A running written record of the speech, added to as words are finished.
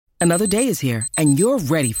Another day is here, and you're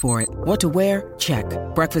ready for it. What to wear? Check.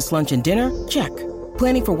 Breakfast, lunch, and dinner? Check.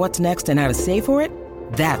 Planning for what's next and how to save for it?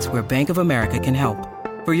 That's where Bank of America can help.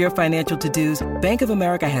 For your financial to-dos, Bank of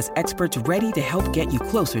America has experts ready to help get you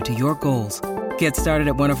closer to your goals. Get started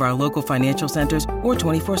at one of our local financial centers or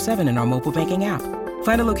 24/7 in our mobile banking app.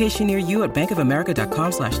 Find a location near you at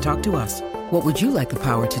bankofamerica.com/talktous. What would you like the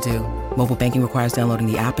power to do? Mobile banking requires downloading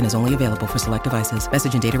the app and is only available for select devices.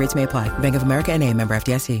 Message and data rates may apply. Bank of America N.A., member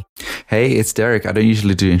FDIC. Hey, it's Derek. I don't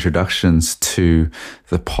usually do introductions to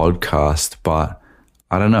the podcast, but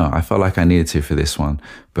I don't know. I felt like I needed to for this one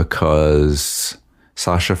because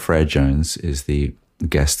Sasha Frere-Jones is the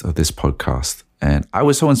guest of this podcast. And I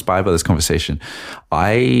was so inspired by this conversation.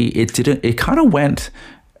 It kind of went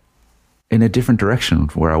in a different direction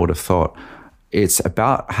where I would have thought. It's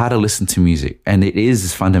about how to listen to music, and it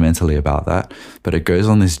is fundamentally about that, but it goes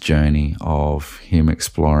on this journey of him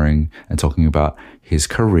exploring and talking about his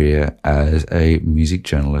career as a music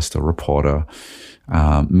journalist or reporter,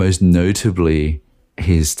 most notably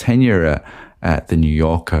his tenure at The New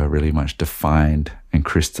Yorker really much defined and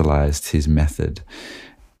crystallized his method.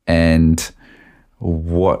 And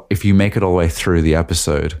what if you make it all the way through the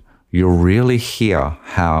episode, you'll really hear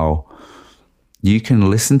how you can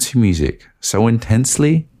listen to music so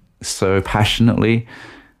intensely, so passionately,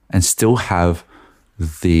 and still have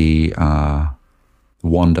the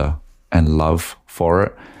wonder and love for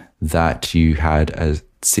it that you had as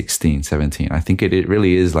 16, 17. I think it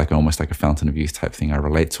really is like almost like a fountain of youth type thing. I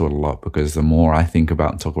relate to it a lot because the more I think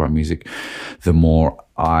about and talk about music, the more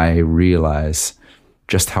I realize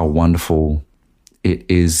just how wonderful it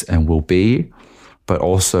is and will be, but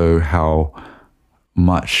also how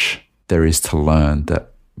much there is to learn. That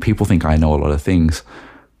people think I know a lot of things.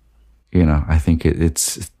 You know, I think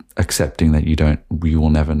it's accepting that you will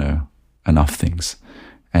never know enough things.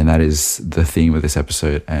 And that is the theme of this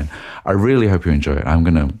episode. And I really hope you enjoy it. I'm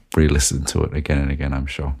going to re-listen to it again and again, I'm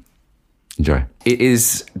sure. Enjoy. It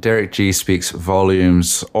is Derek G Speaks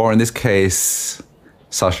Volumes, or in this case,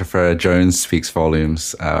 Sasha Frere-Jones Speaks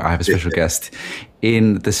Volumes. I have a special guest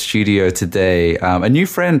in the studio today, a new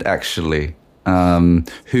friend actually,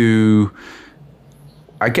 who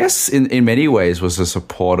I guess in many ways was a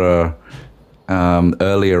supporter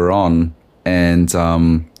earlier on. And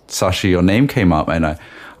Sasha, your name came up and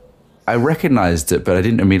I recognized it, but I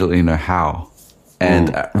didn't immediately know how.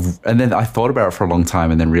 And then I thought about it for a long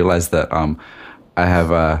time and then realized that I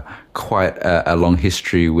have quite a long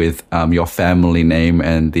history with your family name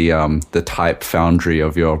and the type foundry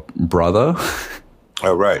of your brother.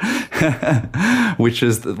 Oh, right. Which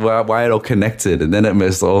is why it all connected. And then it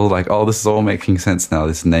was all like, oh, this is all making sense now.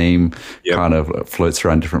 This name kind of floats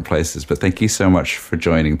around different places. But thank you so much for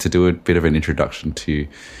joining to do a bit of an introduction to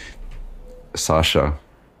Sasha,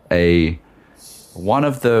 one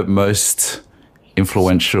of the most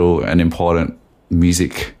influential and important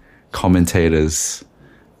music commentators,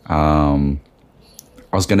 I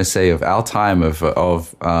was going to say of our time, has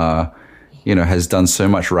done so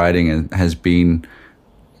much writing and has been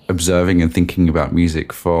observing and thinking about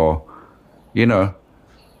music for, a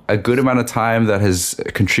good amount of time, that has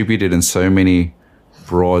contributed in so many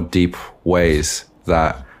broad, deep ways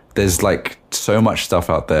that there's like so much stuff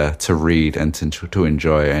out there to read and to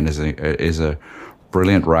enjoy, and is a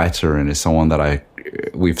brilliant writer and is someone that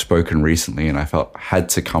we've spoken recently and I felt had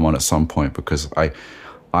to come on at some point because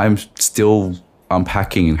I'm still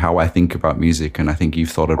unpacking how I think about music, and I think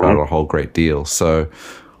you've thought about it a whole great deal. So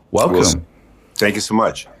welcome. Well, thank you so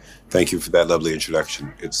much. Thank you for that lovely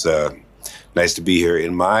introduction. It's nice to be here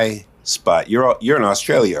in my spot. You're in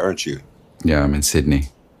Australia, aren't you? Yeah, I'm in Sydney.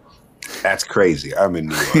 That's crazy. I'm in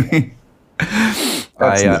New York.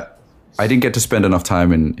 I didn't get to spend enough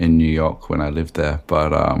time in New York when I lived there,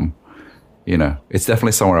 but it's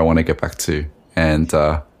definitely somewhere I want to get back to, and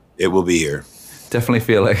it will be here. Definitely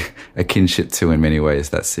feel like a kinship to in many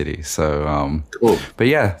ways, that city. So, cool. But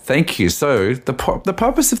yeah, thank you. So the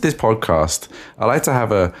purpose of this podcast, I like to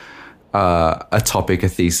have a topic, a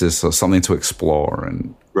thesis, or something to explore,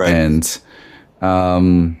 and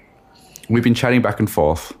we've been chatting back and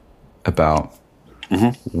forth about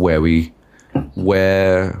where we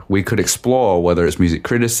could explore, whether it's music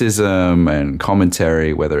criticism and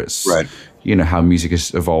commentary, whether it's how music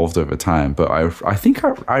has evolved over time. But I think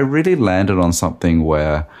I really landed on something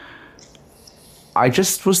where I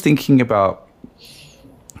just was thinking about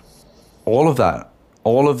all of that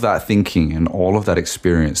thinking and all of that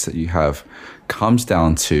experience that you have comes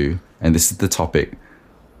down to, and this is the topic,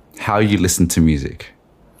 how you listen to music.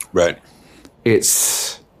 Right.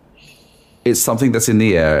 It's something that's in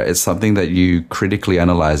the air. It's something that you critically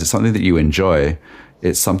analyze. It's something that you enjoy.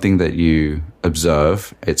 it's something that you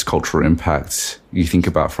observe, its cultural impact you think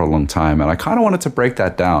about for a long time. And I kind of wanted to break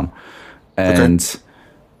that down. And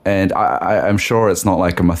I'm sure it's not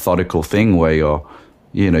like a methodical thing where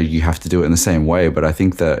you have to do it in the same way. But I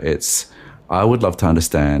think that I would love to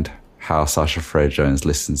understand how Sasha Frere-Jones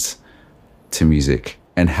listens to music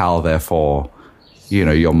and how, therefore,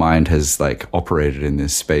 your mind has like operated in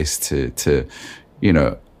this space to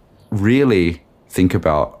really think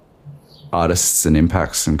about artists and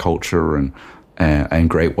impacts and culture and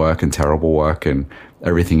great work and terrible work and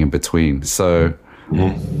everything in between. So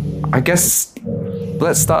I guess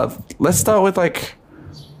let's start with like,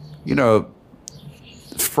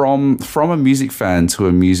 from a music fan to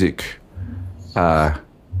a music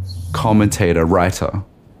commentator, writer,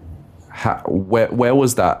 where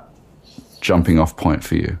was that jumping off point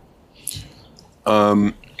for you?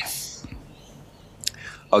 I'll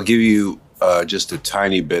give you just a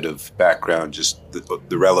tiny bit of background, just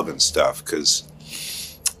the relevant stuff, because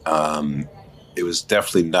it was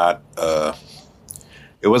definitely not,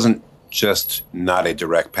 it wasn't just not a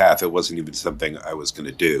direct path. It wasn't even something I was going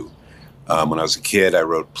to do. When I was a kid, I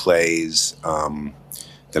wrote plays.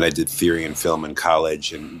 Then I did theory and film in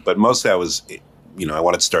college. But mostly I was, I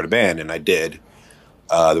wanted to start a band, and I did.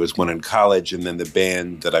 There was one in college, and then the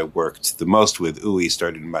band that I worked the most with, Ooey,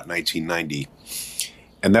 started in about 1990.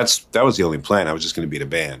 And that was the only plan. I was just going to be in a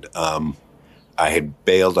band. I had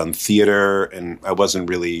bailed on theater, and I wasn't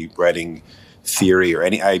really writing theory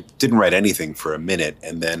I didn't write anything for a minute.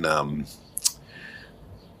 And then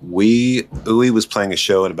Ooey was playing a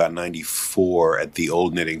show in about 94 at the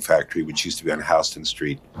old Knitting Factory, which used to be on Houston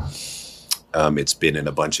Street. It's been in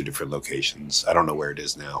a bunch of different locations. I don't know where it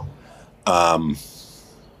is now.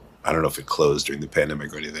 I don't know if it closed during the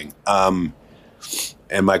pandemic or anything.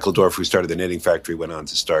 And Michael Dorff, who started the Knitting Factory, went on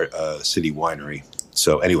to start City Winery.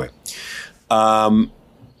 So anyway,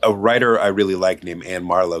 a writer I really liked named Anne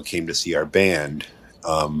Marlowe came to see our band.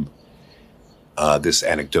 This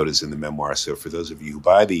anecdote is in the memoir. So for those of you who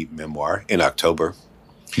buy the memoir in October.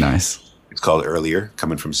 Nice. It's called Earlier,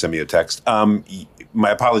 coming from Semiotext. My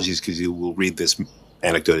apologies, because you will read this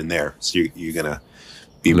anecdote in there. So you're going to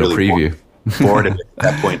be really preview. bored at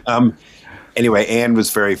that point. Anyway, Anne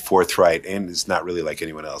was very forthright. Anne is not really like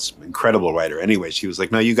anyone else. Incredible writer. Anyway, she was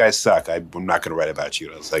like, no, you guys suck. I'm not going to write about you.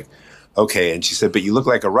 And I was like, okay. And she said, but you look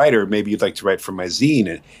like a writer. Maybe you'd like to write for my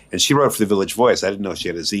zine. And she wrote for the Village Voice. I didn't know she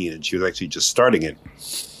had a zine, and she was actually just starting it.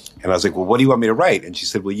 And I was like, well, what do you want me to write? And she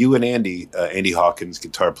said, well, you and Andy Hawkins,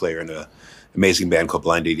 guitar player in an amazing band called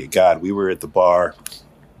Blind Idiot God, we were at the bar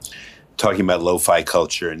talking about lo-fi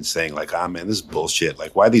culture and saying like, man, this is bullshit.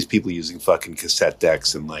 Like, why are these people using fucking cassette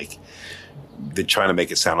decks, and like they're trying to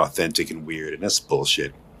make it sound authentic and weird, and that's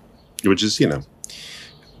bullshit. Which is,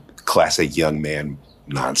 classic young man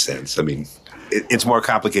nonsense. I mean, it's more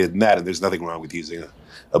complicated than that, and there's nothing wrong with using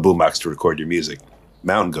a boombox to record your music.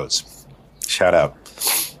 Mountain Goats. Shout out.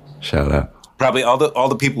 Probably all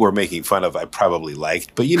the people we're making fun of I probably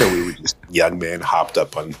liked, but we were just young men hopped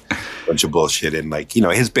up on a bunch of bullshit, and like,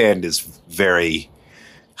 his band is very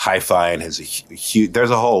hi-fi and has a huge,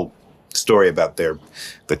 there's a whole story about the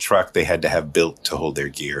truck they had to have built to hold their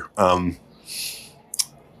gear.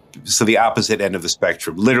 So the opposite end of the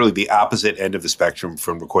spectrum, literally the opposite end of the spectrum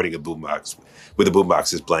from recording a boombox with a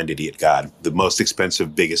boombox is Blind Idiot God, the most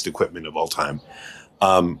expensive, biggest equipment of all time.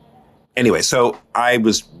 Anyway, so I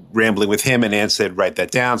was rambling with him, and Ann said, write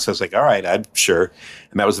that down. So I was like, all right, I'm sure.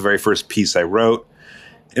 And that was the very first piece I wrote.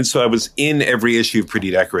 And so I was in every issue of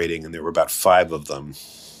Pretty Decorating, and there were about 5 of them.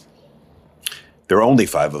 There were only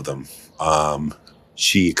 5 of them.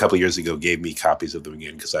 She, a couple of years ago, gave me copies of them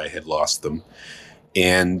again because I had lost them.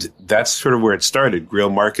 And that's sort of where it started. Grail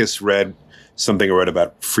Marcus read something I wrote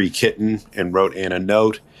about Free Kitten and wrote Ann a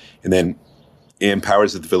note. And then Ann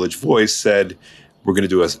Powers of the Village Voice said, we're going to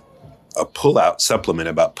do a pull-out supplement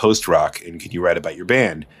about post-rock, and can you write about your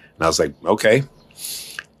band? And I was like, okay.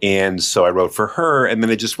 And so I wrote for her, and then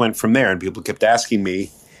it just went from there, and people kept asking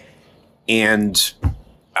me, and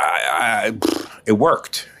it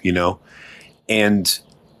worked, And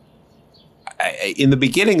in the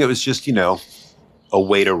beginning, it was just, a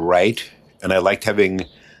way to write, and I liked having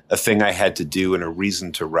a thing I had to do and a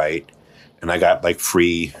reason to write, and I got like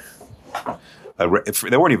free. They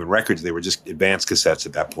weren't even records; they were just advanced cassettes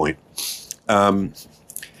at that point. And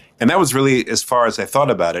that was really as far as I thought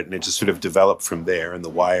about it, and it just sort of developed from there. And The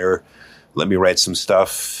Wire let me write some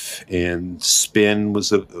stuff, and Spin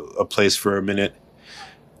was a place for a minute,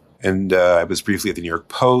 and I was briefly at the New York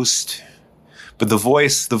Post. But The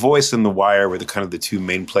Voice and The Wire were the 2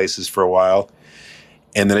 main places for a while.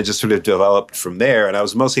 And then it just sort of developed from there. And I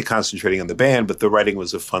was mostly concentrating on the band, but the writing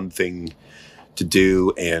was a fun thing to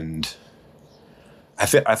do. And I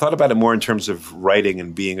thought about it more in terms of writing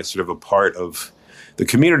and being a sort of a part of the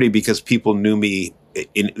community, because people knew me.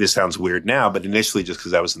 This sounds weird now, but initially just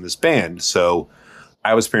because I was in this band. So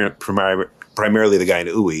I was primarily the guy in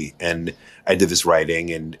Ooey, and I did this writing,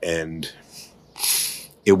 and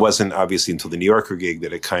it wasn't obviously until the New Yorker gig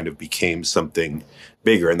that it kind of became something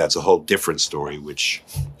bigger, and that's a whole different story, which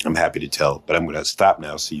I'm happy to tell. But I'm going to stop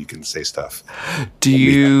now so you can say stuff. Do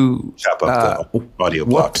you chop up the audio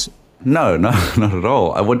blocks? No, not at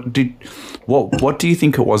all. What do you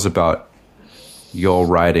think it was about your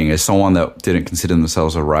writing as someone that didn't consider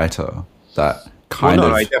themselves a writer that kind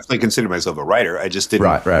of... I definitely consider myself a writer. I just didn't...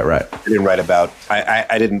 Right. I didn't write about...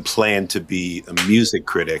 I didn't plan to be a music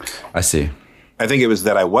critic. I see. I think it was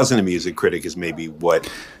that I wasn't a music critic is maybe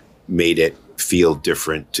what made it feel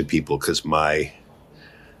different to people, because I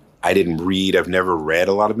didn't read... I've never read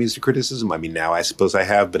a lot of music criticism. I mean, now I suppose I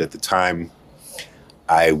have, but at the time,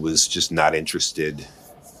 I was just not interested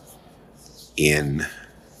in...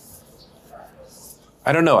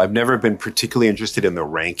 I don't know. I've never been particularly interested in the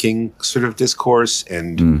ranking sort of discourse,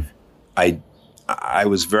 and I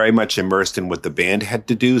was very much immersed in what the band had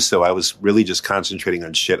to do. So I was really just concentrating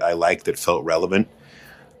on shit I liked that felt relevant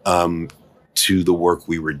to the work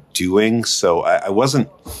we were doing. So I wasn't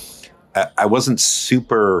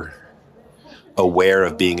super aware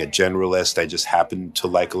of being a generalist. I just happened to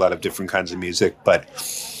like a lot of different kinds of music, but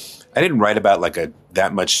I didn't write about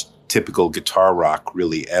that much typical guitar rock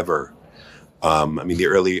really ever. I mean,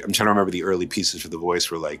 I'm trying to remember the early pieces for The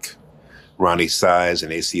Voice were like Ronnie Size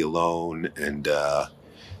and AC Alone, and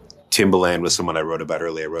Timbaland was someone I wrote about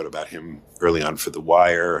early. I wrote about him early on for The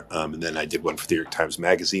Wire, and then I did one for the New York Times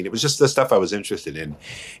Magazine. It was just the stuff I was interested in,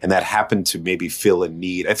 and that happened to maybe fill a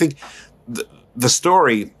need. I think the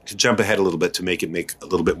story, to jump ahead a little bit to make it make a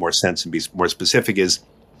little bit more sense and be more specific, is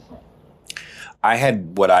I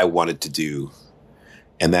had what I wanted to do,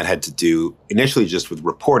 and that had to do initially just with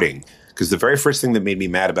reporting. Because the very first thing that made me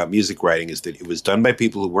mad about music writing is that it was done by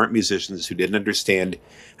people who weren't musicians, who didn't understand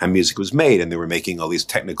how music was made, and they were making all these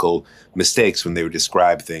technical mistakes when they would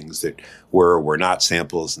describe things that were or were not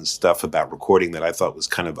samples and stuff about recording that I thought was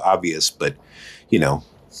kind of obvious. But,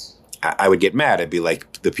 I would get mad. I'd be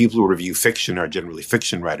like, the people who review fiction are generally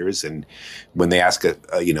fiction writers, and when they ask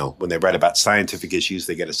when they write about scientific issues,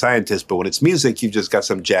 they get a scientist. But when it's music, you've just got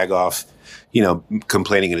some jagoff,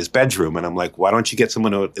 complaining in his bedroom. And I'm like, why don't you get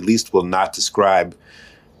someone who at least will not describe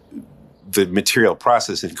the material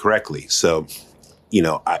process incorrectly? So,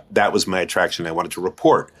 that was my attraction. I wanted to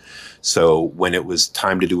report. So when it was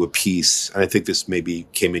time to do a piece, and I think this maybe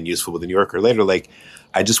came in useful with the New Yorker later,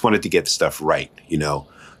 I just wanted to get the stuff right,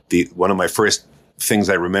 One of my first things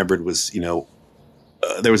I remembered was,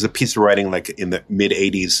 there was a piece of writing in the mid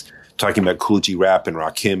 80s talking about Kool G Rap and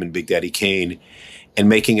Rakim and Big Daddy Kane, and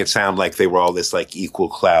making it sound like they were all this equal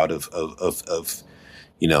cloud of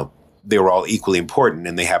they were all equally important,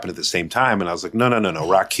 and they happened at the same time. And I was like, no.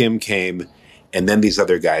 Rakim came, and then these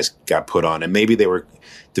other guys got put on, and maybe they were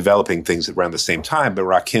developing things around the same time, but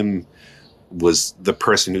Rakim was the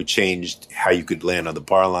person who changed how you could land on the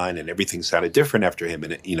bar line, and everything sounded different after him.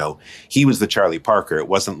 And, he was the Charlie Parker. It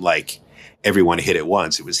wasn't like everyone hit it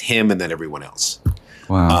once. It was him and then everyone else.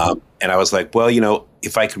 Wow. And I was like, well,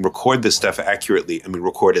 if I can record this stuff accurately,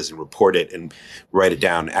 record as in report it and write it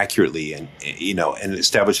down accurately and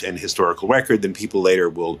establish an historical record, then people later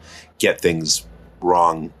will get things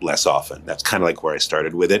wrong less often. That's kind of like where I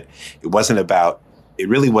started with it. It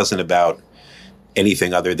really wasn't about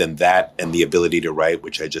anything other than that and the ability to write,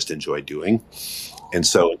 which I just enjoy doing. And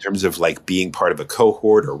so in terms of being part of a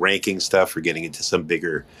cohort or ranking stuff or getting into some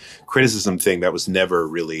bigger criticism thing, that was never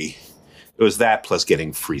really, it was that plus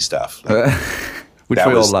getting free stuff. Which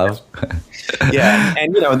we all love. Yeah.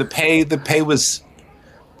 And, the pay was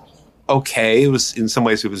okay. It was, in some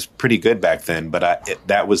ways, it was pretty good back then, but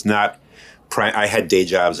that was not, I had day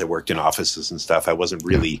jobs. I worked in offices and stuff. I wasn't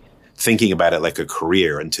really thinking about it like a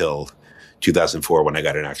career until 2004 when I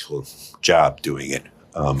got an actual job doing it.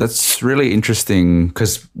 That's really interesting,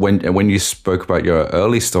 because when you spoke about your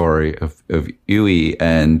early story of Ooey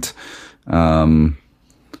and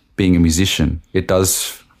being a musician, it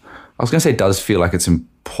does feel like it's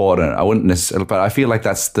important. I wouldn't necessarily, but I feel like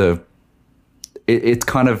that's it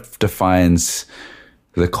kind of defines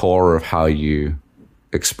the core of how you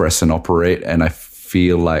express and operate. And I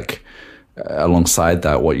feel like alongside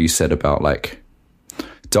that, what you said about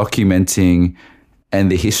documenting and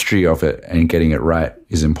the history of it and getting it right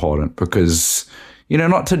is important, because,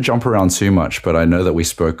 not to jump around too much, but I know that we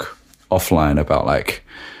spoke offline about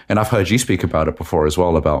and I've heard you speak about it before as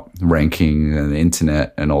well, about ranking and the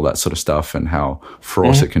internet and all that sort of stuff and how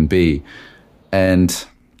fraught it can be. And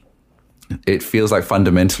it feels like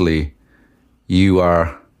fundamentally you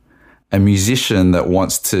are a musician that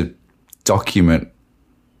wants to document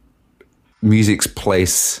music's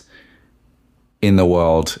place in the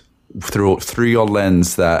world through your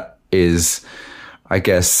lens that is, I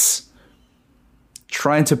guess,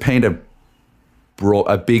 trying to paint a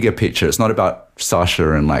bigger picture. It's not about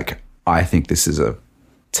Sasha and like, I think this is a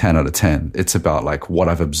 10 out of 10. It's about like what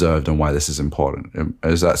I've observed and why this is important.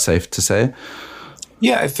 Is that safe to say?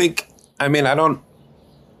 Yeah, I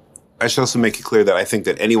should also make it clear that I think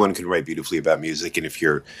that anyone can write beautifully about music. And if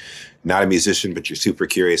you're not a musician, but you're super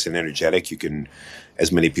curious and energetic, you can,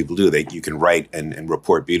 as many people do, you can write and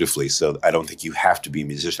report beautifully. So I don't think you have to be a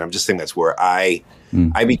musician. I'm just saying that's where I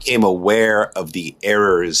became aware of the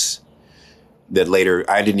errors that later,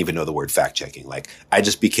 I didn't even know the word fact checking. Like, I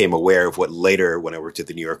just became aware of what later, when I worked at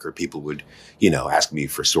the New Yorker, people would, ask me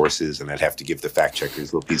for sources, and I'd have to give the fact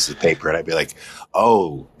checkers little pieces of paper, and I'd be like,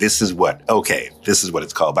 oh, this is what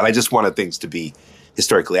it's called. But I just wanted things to be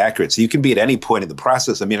historically accurate. So you can be at any point in the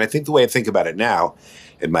process. I mean, I think the way I think about it now,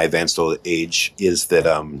 at my advanced old age, is that,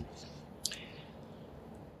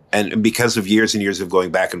 and because of years and years of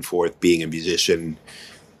going back and forth, being a musician,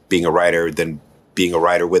 being a writer, then being a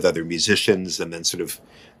writer with other musicians, and then sort of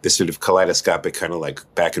this sort of kaleidoscopic kind of like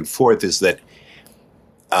back and forth, is that,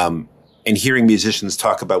 and hearing musicians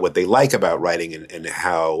talk about what they like about writing and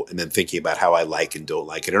then thinking about how I like and don't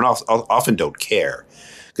like it, and often don't care,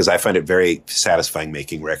 because I find it very satisfying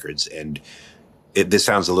making records. And this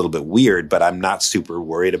sounds a little bit weird, but I'm not super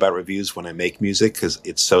worried about reviews when I make music, because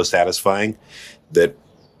it's so satisfying that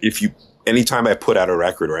anytime I put out a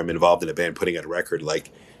record, or I'm involved in a band putting out a record,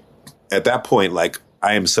 like, at that point, like,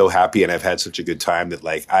 I am so happy and I've had such a good time that,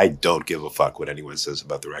 like, I don't give a fuck what anyone says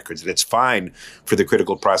about the records. And it's fine for the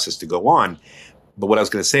critical process to go on. But what I was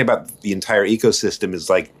going to say about the entire ecosystem is,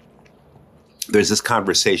 like, there's this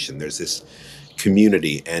conversation, there's this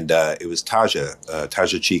community. And it was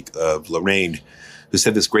Taja Cheek of Lorraine, who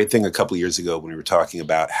said this great thing a couple of years ago when we were talking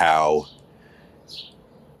about how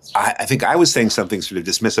I think I was saying something sort of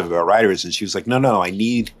dismissive about writers. And she was like, no, I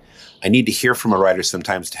need to hear from a writer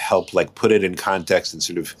sometimes to help, like, put it in context and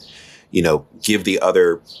sort of, give the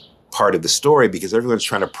other part of the story, because everyone's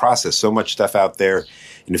trying to process so much stuff out there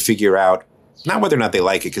and to figure out not whether or not they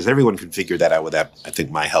like it, because everyone can figure that out without, I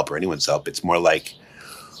think, my help or anyone's help. It's more like,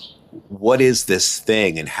 what is this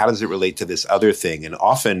thing and how does it relate to this other thing? And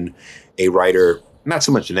often a writer, not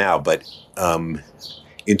so much now, but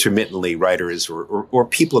intermittently, writers or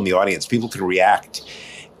people in the audience, people can react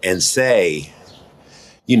and say,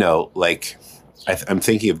 like, I'm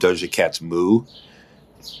thinking of Doja Cat's Moo,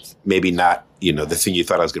 maybe not, the thing you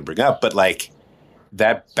thought I was going to bring up, but, like,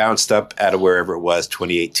 that bounced up out of wherever it was,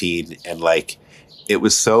 2018. And, like, it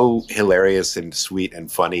was so hilarious and sweet and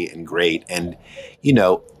funny and great. And,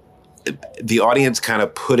 the audience kind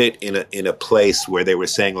of put it in a place where they were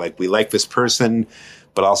saying, like, we like this person,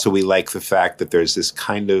 but also we like the fact that there's this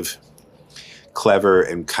kind of clever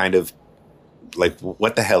and kind of, like,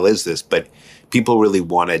 what the hell is this? But people really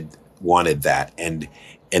wanted that, and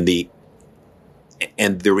the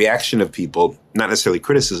reaction of people, not necessarily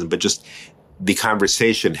criticism, but just the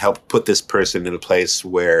conversation, helped put this person in a place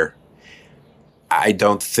where I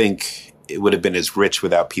don't think it would have been as rich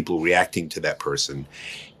without people reacting to that person.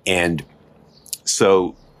 And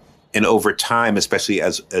so, and over time, especially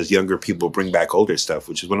as younger people bring back older stuff,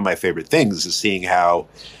 which is one of my favorite things, is seeing how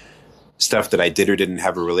stuff that I did or didn't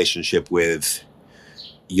have a relationship with,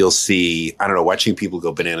 you'll see, I don't know, watching people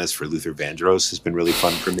go bananas for Luther Vandross has been really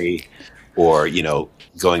fun for me. Or,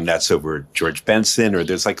 going nuts over George Benson, or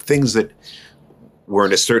there's, like, things that were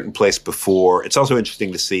in a certain place before. It's also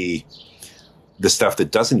interesting to see the stuff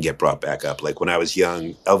that doesn't get brought back up. Like, when I was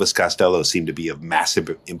young, Elvis Costello seemed to be of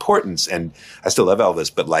massive importance, and I still love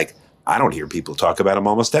Elvis, but, like, I don't hear people talk about him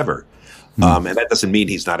almost ever. And that doesn't mean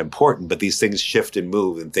he's not important, but these things shift and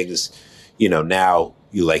move, and things, now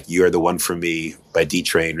You're the One for Me by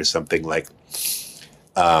D-Train or something, like,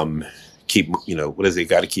 what is it?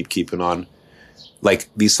 Got to keep keeping on. Like,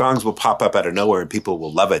 these songs will pop up out of nowhere and people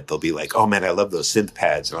will love it. They'll be like, oh man, I love those synth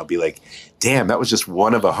pads. And I'll be like, damn, that was just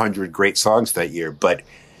one of 100 great songs that year. But,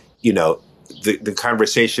 the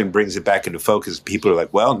conversation brings it back into focus. People are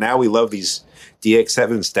like, well, now we love these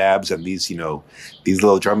DX7 stabs and these, these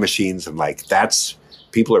little drum machines. And, like,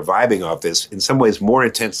 people are vibing off this in some ways more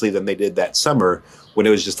intensely than they did that summer when it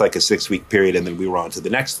was just like a 6-week period and then we were on to the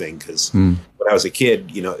next thing. Because when I was a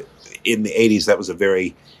kid, in the 80s, that was a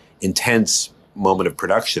very intense moment of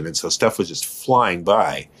production. And so stuff was just flying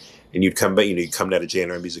by. And you'd come down to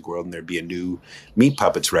J&R Music World and there'd be a new Meat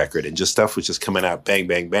Puppets record, and just stuff was just coming out bang,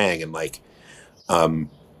 bang, bang. And, like, and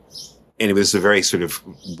it was a very sort of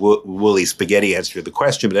woolly spaghetti answer to the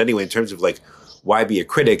question. But anyway, in terms of like, why be a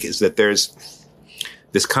critic, is that there's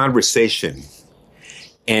this conversation,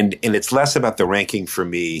 and it's less about the ranking for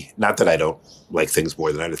me. Not that I don't like things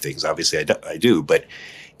more than other things. Obviously I do, but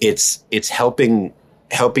it's helping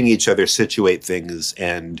each other situate things.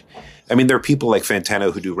 And I mean, there are people like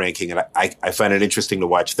Fantano who do ranking, and I find it interesting to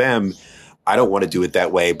watch them. I don't want to do it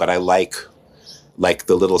that way, but I like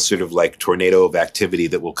the little sort of like tornado of activity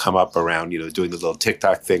that will come up around, doing the little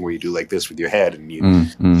TikTok thing where you do like this with your head and you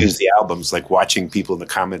use the albums, like watching people in the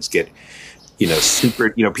comments get,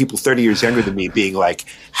 super, people 30 years younger than me being like,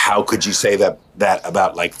 how could you say that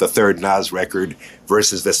about like the third Nas record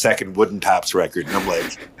versus the second Wooden Tops record? And I'm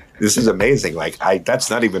like, this is amazing. Like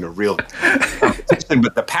that's not even a real competition,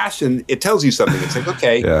 but the passion, it tells you something. It's like,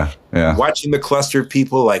 okay, watching the cluster of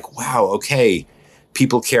people like, wow, okay,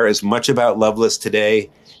 people care as much about Loveless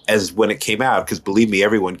today as when it came out. Because believe me,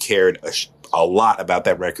 everyone cared a lot about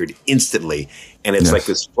that record instantly. And it's like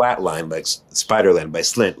this flat line, like Spiderland by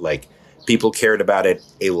Slint. Like people cared about it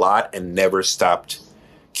a lot and never stopped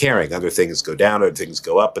caring. Other things go down, other things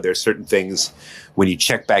go up. But there's certain things when you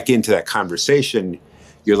check back into that conversation,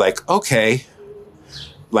 you're like, okay,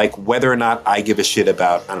 like whether or not I give a shit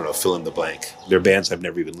about, I don't know, fill in the blank. There are bands I've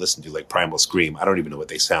never even listened to, like Primal Scream. I don't even know what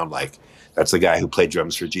they sound like. That's the guy who played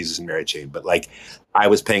drums for Jesus and Mary Chain. But like, I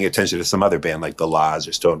was paying attention to some other band like The Laws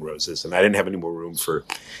or Stone Roses, and I didn't have any more room for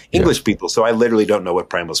English people. So I literally don't know what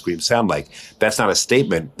Primal Scream sound like. That's not a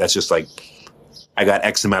statement. That's just like, I got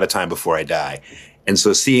X amount of time before I die. And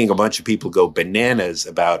so seeing a bunch of people go bananas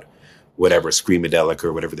about whatever Screamadelic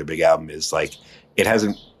or whatever their big album is, like, it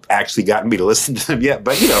hasn't actually gotten me to listen to them yet.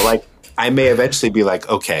 But, like, I may eventually be like,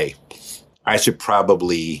 okay, I should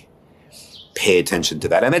probably pay attention to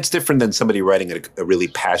that. And that's different than somebody writing a really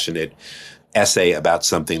passionate essay about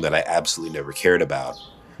something that I absolutely never cared about.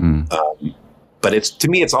 But to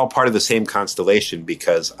me, it's all part of the same constellation,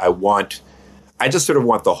 because I just sort of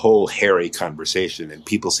want the whole hairy conversation. And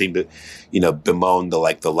people seem to, bemoan the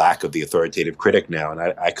lack of the authoritative critic now. And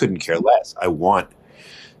I couldn't care less. I want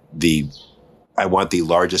the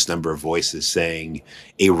largest number of voices saying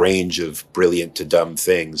a range of brilliant to dumb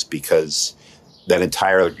things, because that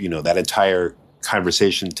entire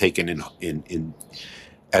conversation taken in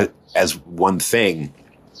as one thing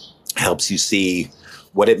helps you see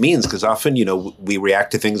what it means. Because often, we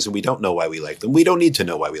react to things and we don't know why we like them. We don't need to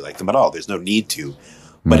know why we like them at all. There's no need to.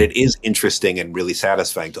 But it is interesting and really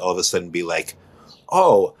satisfying to all of a sudden be like,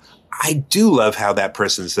 oh, I do love how that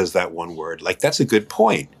person says that one word. Like, that's a good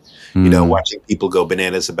point. Watching people go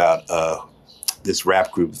bananas about this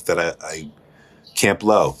rap group that I Camp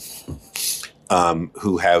Low,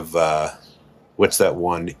 who have, what's that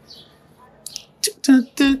one?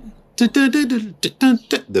 The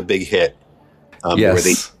big hit. Where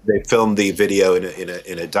they filmed the video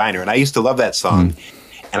in a diner. And I used to love that song.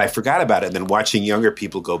 And I forgot about it. And then watching younger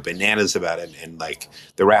people go bananas about it. And like,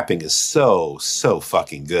 the rapping is so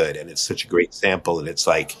fucking good. And it's such a great sample. And it's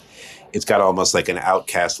like, it's got almost like an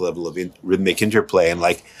Outcast level of rhythmic interplay. And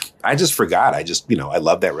like, I just forgot. I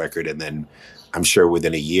love that record. And then I'm sure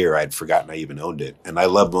within a year I'd forgotten I even owned it. And I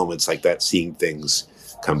love moments like that, seeing things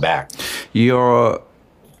come back.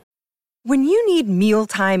 When you need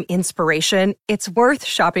mealtime inspiration, it's worth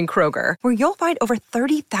shopping Kroger, where you'll find over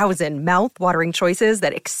 30,000 mouth-watering choices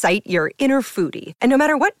that excite your inner foodie. And no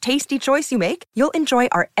matter what tasty choice you make, you'll enjoy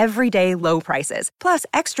our everyday low prices, plus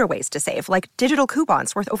extra ways to save, like digital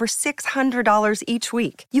coupons worth over $600 each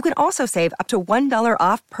week. You can also save up to $1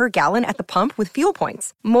 off per gallon at the pump with fuel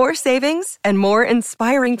points. More savings and more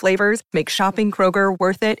inspiring flavors make shopping Kroger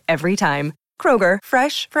worth it every time. Kroger,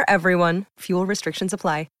 fresh for everyone. Fuel restrictions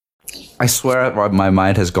apply. I swear my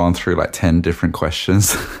mind has gone through like 10 different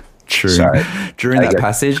questions during that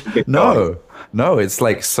passage. No, it's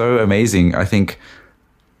like so amazing. I think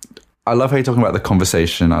I love how you're talking about the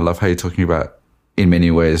conversation. I love how you're talking about, in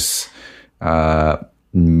many ways,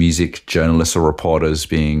 music journalists or reporters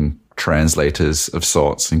being translators of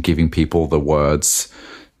sorts and giving people the words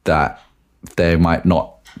that they might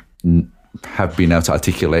not have been able to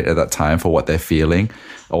articulate at that time for what they're feeling,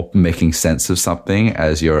 or making sense of something,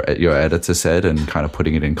 as your editor said, and kind of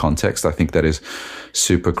putting it in context. I think that is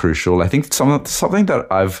super crucial. I think something that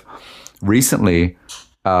I've recently,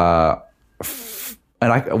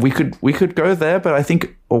 we could go there, but I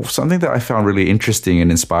think something that I found really interesting and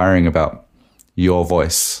inspiring about your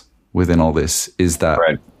voice within all this is that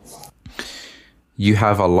you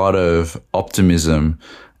have a lot of optimism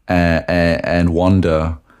and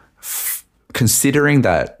wonder, considering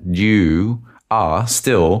that you are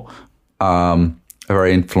still a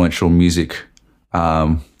very influential music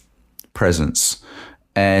presence.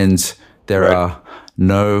 And there Right.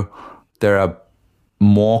 are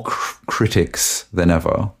more critics than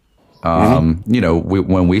ever.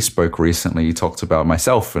 When we spoke recently, you talked about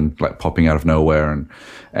myself and like popping out of nowhere, and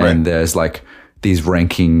Right. there's like these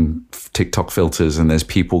ranking TikTok filters, and there's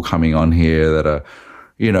people coming on here that are,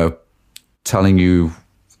 telling you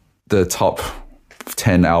the top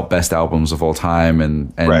 10 best albums of all time,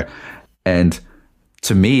 and Right. and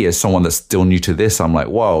to me, as someone that's still new to this, I'm like,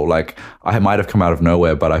 whoa, like I might have come out of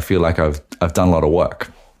nowhere, but I feel like I've done a lot of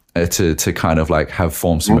work to kind of like have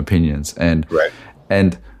formed some opinions, and Right.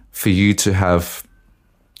 and for you to have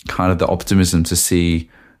kind of the optimism to see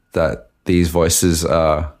that these voices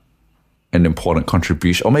are an important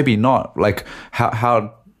contribution, or maybe not. Like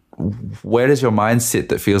where does your mind sit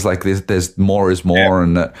that feels like there's more is more,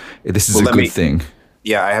 and that this is a good thing?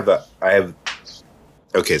 Yeah,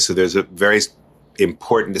 okay, so there's a very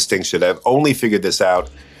important distinction. I've only figured this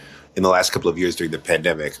out in the last couple of years during the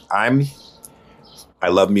pandemic. I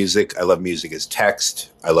love music. I love music as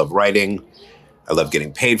text. I love writing. I love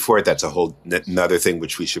getting paid for it. That's a whole another thing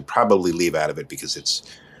which we should probably leave out of it because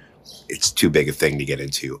it's too big a thing to get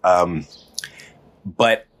into.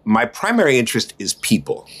 But my primary interest is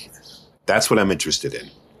people. That's what I'm interested in.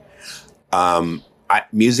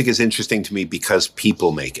 Music is interesting to me because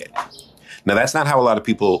people make it. Now, that's not how a lot of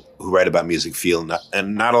people who write about music feel,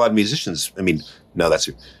 and not a lot of musicians. I mean, no, that's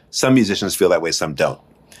true. Some musicians feel that way, some don't.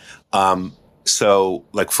 So,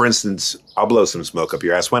 like, for instance, I'll blow some smoke up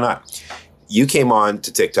your ass. Why not? You came on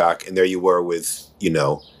to TikTok, and there you were with, you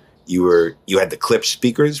had the clip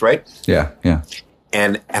speakers, right? Yeah, yeah.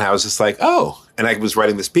 And I was just like, oh. And I was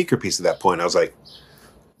writing the speaker piece at that point. I was like,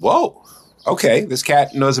 whoa, okay, this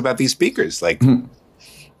cat knows about these speakers. Like,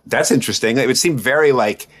 that's interesting. It would seem very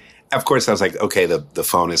like, of course, I was like, okay, the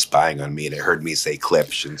phone is spying on me, and it heard me say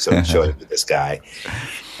clips, and so it showed it to this guy.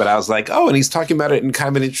 But I was like, oh, and he's talking about it in kind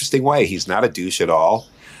of an interesting way. He's not a douche at all.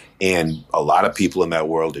 And a lot of people in that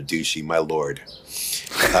world are douchey, my lord.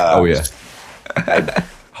 Oh, yeah.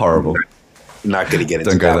 Horrible. Not going to get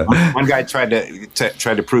into that. One guy tried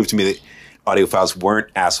to prove to me that audiophiles weren't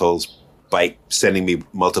assholes by sending me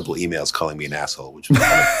multiple emails calling me an asshole, which was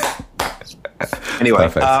kind of anyway.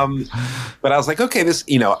 But I was like, okay, this,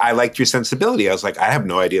 I liked your sensibility. I was like, I have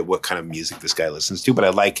no idea what kind of music this guy listens to, but I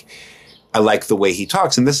like the way he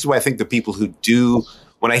talks. And this is why I think the people who do,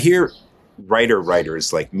 when I hear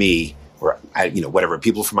writers like me, or whatever,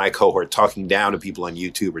 people from my cohort talking down to people on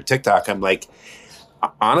YouTube or TikTok, I'm like,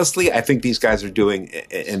 honestly, I think these guys are doing,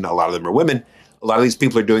 and a lot of them are women, a lot of these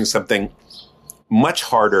people are doing something much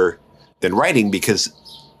harder than writing, because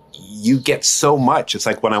you get so much. It's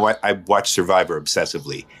like when I watch Survivor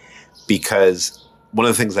obsessively, because one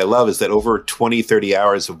of the things I love is that over 20, 30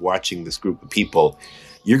 hours of watching this group of people,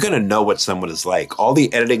 you're going to know what someone is like. All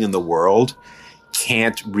the editing in the world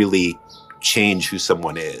can't really change who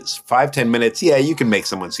someone is. 5-10 minutes, yeah, you can make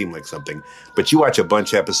someone seem like something, but you watch a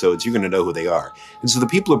bunch of episodes, you're going to know who they are. And so the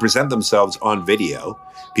people who present themselves on video,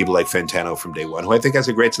 people like Fantano from Day One, who I think has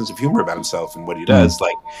a great sense of humor about himself and what he does,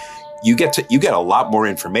 like you get a lot more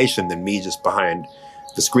information than me just behind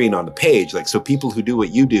the screen on the page. Like, so people who do what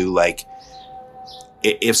you do, like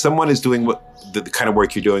if someone is doing what the kind of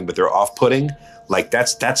work you're doing, but they're off-putting, like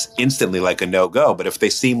that's instantly like a no-go. But if they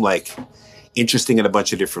seem like interesting in a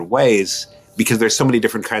bunch of different ways, because there's so many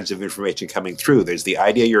different kinds of information coming through. There's the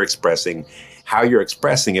idea you're expressing, how you're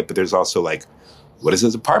expressing it, but there's also like, what does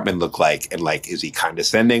his apartment look like? And like, is he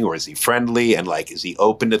condescending or is he friendly? And like, is he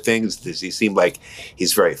open to things? Does he seem like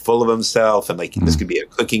he's very full of himself? And like, this could be a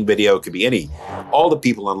cooking video, it could be all the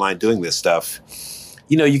people online doing this stuff.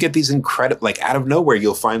 You get these incredible, like out of nowhere,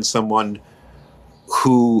 you'll find someone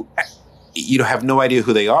who you have no idea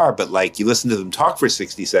who they are, but like you listen to them talk for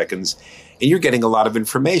 60 seconds and you're getting a lot of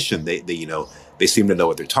information. They seem to know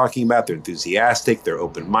what they're talking about. They're enthusiastic. They're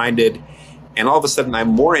open-minded. And all of a sudden, I'm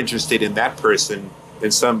more interested in that person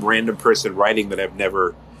than some random person writing that I've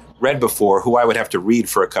never read before, who I would have to read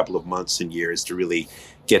for a couple of months and years to really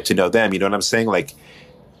get to know them. You know what I'm saying? Like,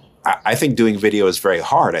 I think doing video is very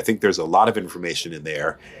hard. I think there's a lot of information in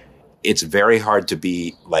there. It's very hard to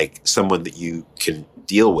be like someone that you can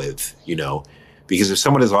deal with, because if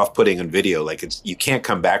someone is off-putting on video, like you can't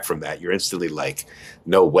come back from that. You're instantly like,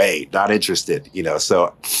 no way, not interested,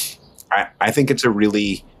 So I think it's a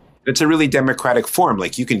really democratic form.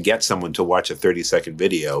 Like you can get someone to watch a 30-second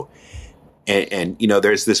video and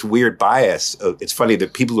there's this weird bias. It's funny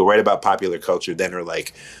that people who write about popular culture then are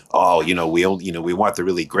like, oh, we want the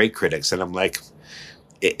really great critics. And I'm like,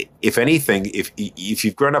 if anything, if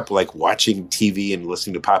you've grown up like watching TV and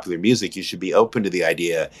listening to popular music, you should be open to the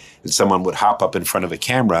idea that someone would hop up in front of a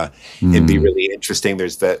camera and be really interesting.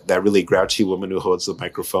 There's that really grouchy woman who holds the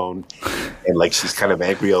microphone and like she's kind of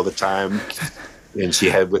angry all the time, and she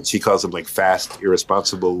had what she calls them like fast,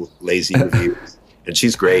 irresponsible, lazy reviews, and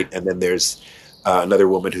she's great. And then there's another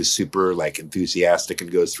woman who's super like enthusiastic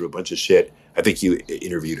and goes through a bunch of shit. I think you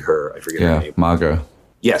interviewed her. I forget her name. Margot.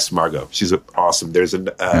 Yes, Margot. She's awesome. There's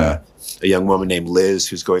a young woman named Liz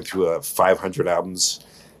who's going through a 500 albums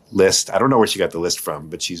list. I don't know where she got the list from,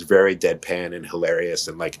 but she's very deadpan and hilarious.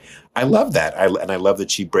 And like, I love that. I love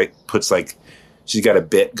that she puts like, she's got a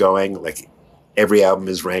bit going. Like every album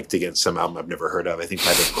is ranked against some album I've never heard of. I think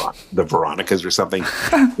by the Veronicas or something.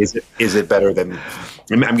 Is it better than?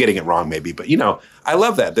 I'm getting it wrong maybe, but I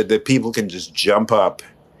love that people can just jump up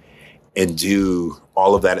and do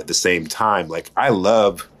all of that at the same time. Like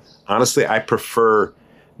honestly, I prefer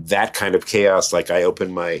that kind of chaos. Like I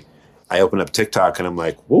open up TikTok and I'm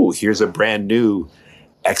like, whoa, here's a brand new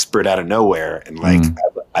expert out of nowhere. And like,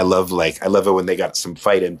 I love it when they got some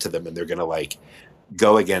fight into them and they're going to like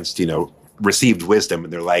go against, received wisdom.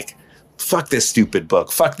 And they're like, fuck this stupid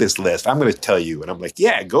book, fuck this list. I'm going to tell you. And I'm like,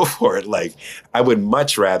 yeah, go for it. Like I would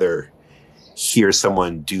much rather hear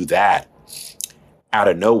someone do that out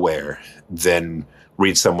of nowhere than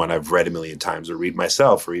read someone I've read a million times or read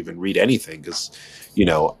myself or even read anything. Cause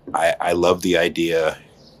I love the idea.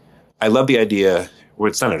 Well,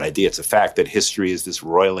 it's not an idea. It's a fact that history is this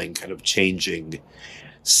roiling kind of changing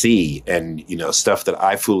sea, and, stuff that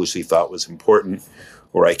I foolishly thought was important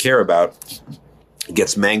or I care about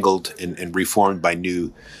gets mangled and reformed by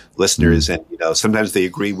new listeners. And, sometimes they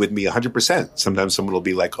agree with me 100%. Sometimes someone will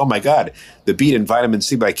be like, oh my God, the beat in Vitamin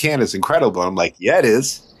C by Can is incredible. I'm like, yeah, it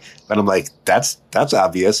is. And I'm like, that's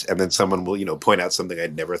obvious. And then someone will, point out something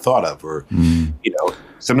I'd never thought of, or,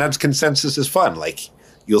 sometimes consensus is fun. Like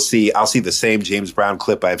I'll see the same James Brown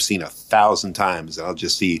clip I've seen 1,000 times, and I'll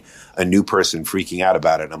just see a new person freaking out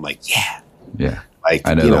about it. And I'm like, yeah. Like,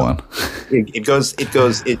 I know the one. it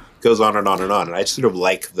goes on and on and on. And I sort of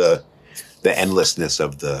like the endlessness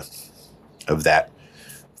of that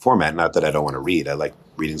format. Not that I don't want to read. I like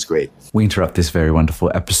reading's great. We interrupt this very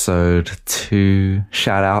wonderful episode to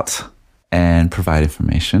shout out and provide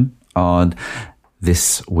information on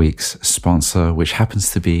this week's sponsor, which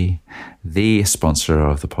happens to be the sponsor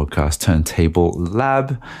of the podcast, Turntable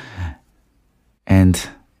Lab. And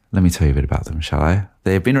let me tell you a bit about them, shall I?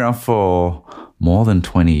 They've been around for more than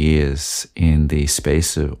 20 years in the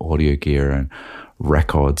space of audio gear and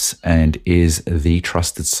records, and is the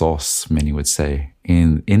trusted source, many would say,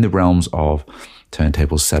 in the realms of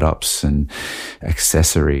turntable setups and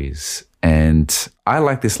accessories. And I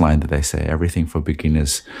like this line that they say, everything for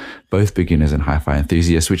beginners, both beginners and hi-fi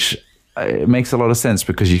enthusiasts, which it makes a lot of sense,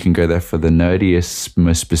 because you can go there for the nerdiest,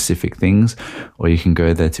 most specific things, or you can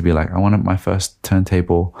go there to be like, I want my first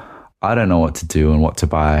turntable. I don't know what to do and what to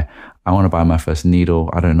buy. I want to buy my first needle.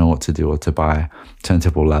 I don't know what to do or to buy.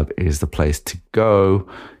 Turntable Lab is the place to go.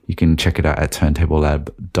 You can check it out at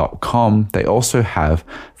turntablelab.com. They also have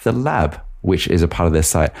the Lab, which is a part of their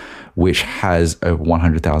site, which has over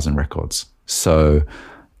 100,000 records. So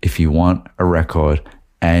if you want a record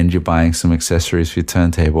and you're buying some accessories for your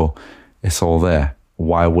turntable, it's all there.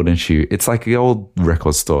 Why wouldn't you? It's like the old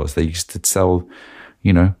record stores. They used to sell,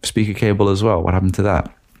 speaker cable as well. What happened to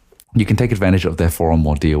that? You can take advantage of their 4 or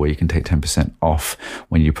more deal, where you can take 10% off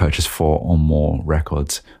when you purchase 4 or more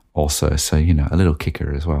records also. So, a little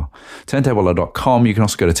kicker as well. Turntablelab.com. You can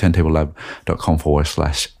also go to turntablelab.com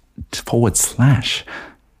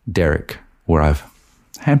 // Derek, where I've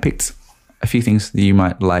handpicked a few things that you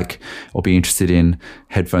might like or be interested in.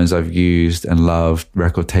 Headphones I've used and loved,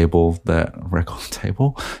 turntable that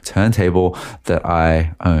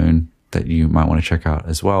I own that you might want to check out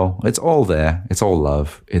as well. It's all there. It's all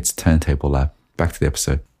love. It's Turntable Lab. Back to the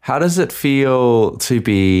episode. How does it feel to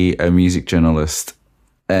be a music journalist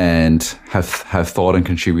and have thought and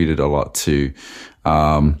contributed a lot to,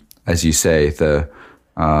 as you say, the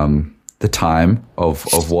time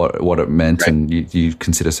of what it meant, and you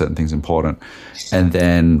consider certain things important, and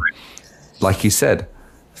then, like you said,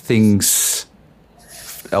 things.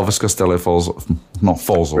 Elvis Costello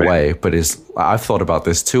falls away, but I've thought about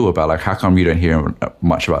this too, about like, how come you don't hear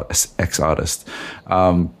much about X artist?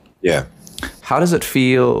 How does it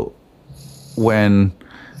feel when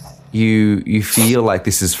you feel like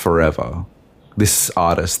this is forever, this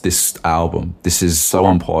artist, this album, this is so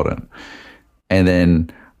important, and then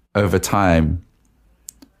over time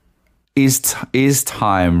is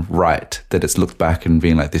time right that it's looked back and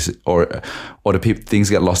being like this, or do things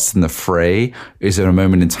get lost in the fray? Is there a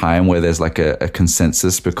moment in time where there's like a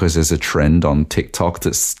consensus because there's a trend on TikTok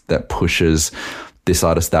that pushes this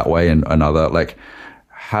artist that way and another? Like,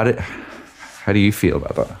 how do you feel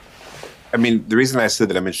about that? I mean, the reason I said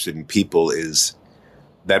that I'm interested in people is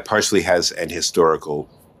that partially has an historical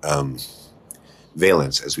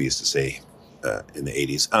valence, as we used to say in the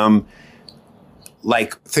 80s.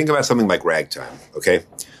 Like, think about something like ragtime, okay?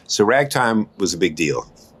 So ragtime was a big deal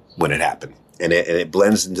when it happened. And it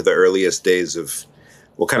blends into the earliest days of,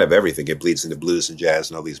 well, kind of everything. It bleeds into blues and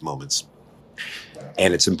jazz and all these moments.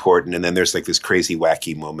 And it's important. And then there's like this crazy,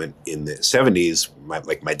 wacky moment in the 70s.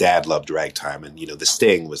 My dad loved ragtime. And, the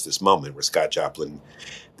Sting was this moment where Scott Joplin,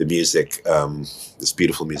 the music, this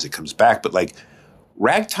beautiful music comes back. But like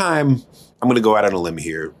ragtime, I'm going to go out on a limb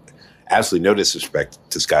here. Absolutely no disrespect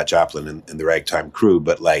to Scott Joplin and the ragtime crew,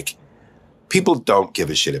 but like people don't give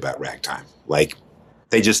a shit about ragtime. Like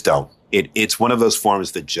they just don't. It's one of those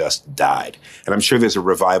forms that just died. And I'm sure there's a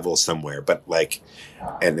revival somewhere, but like,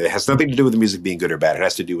 and it has nothing to do with the music being good or bad. It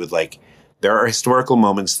has to do with like, there are historical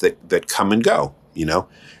moments that come and go,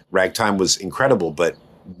 Ragtime was incredible, but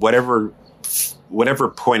whatever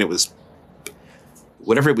point it was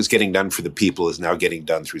getting done for the people is now getting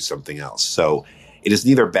done through something else. So it is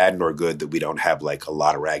neither bad nor good that we don't have like a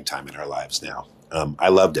lot of ragtime in our lives now. I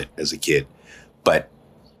loved it as a kid, but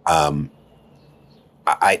I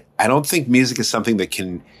don't think music is something that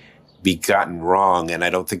can be gotten wrong, and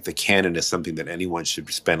I don't think the canon is something that anyone should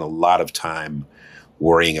spend a lot of time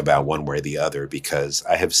worrying about one way or the other, because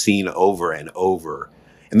I have seen over and over,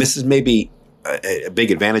 and this is maybe a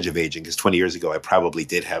big advantage of aging, because 20 years ago I probably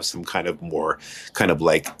did have some kind of more kind of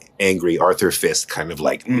like angry Arthur Fist kind of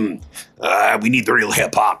like, we need the real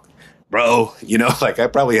hip hop, bro. Like I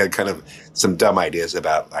probably had kind of some dumb ideas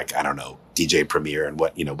about like, I don't know, DJ Premier and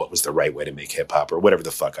what was the right way to make hip hop or whatever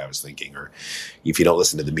the fuck I was thinking. Or if you don't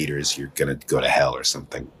listen to the meters, you're going to go to hell or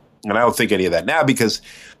something. And I don't think any of that now, because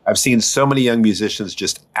I've seen so many young musicians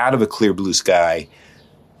just out of a clear blue sky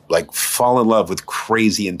like fall in love with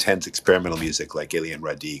crazy intense experimental music like Alien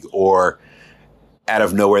Radig, or out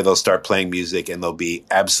of nowhere they'll start playing music and they'll be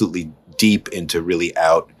absolutely deep into really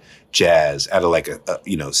out jazz out of like a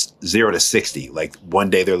 0 to 60. Like one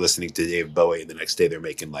day they're listening to David Bowie and the next day they're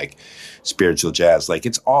making like spiritual jazz. Like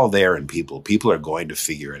it's all there in people. People are going to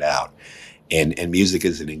figure it out. And music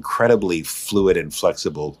is an incredibly fluid and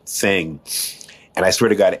flexible thing. And I swear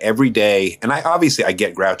to God, every day, and I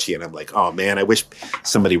get grouchy and I'm like, oh man, I wish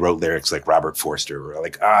somebody wrote lyrics like Robert Forster, or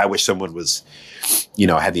like, I wish someone was,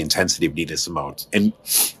 had the intensity of Nina Simone. And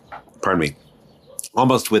pardon me,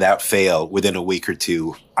 almost without fail, within a week or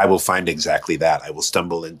two, I will find exactly that. I will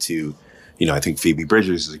stumble into, I think Phoebe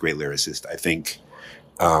Bridgers is a great lyricist. I think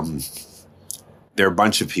there are a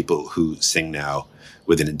bunch of people who sing now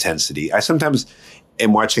with an intensity. I sometimes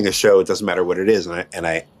am watching a show, it doesn't matter what it is,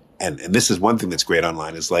 and this is one thing that's great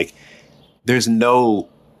online, is like there is no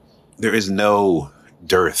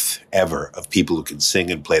dearth ever of people who can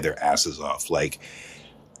sing and play their asses off. Like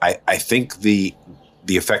I think the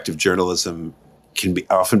effect of journalism can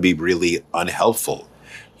often be really unhelpful.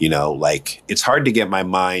 Like it's hard to get my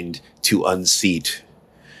mind to unseat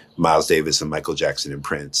Miles Davis and Michael Jackson and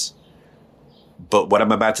Prince. But what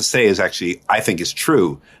I'm about to say is actually, I think is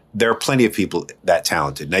true. There are plenty of people that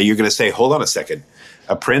talented. Now you're going to say, hold on a second,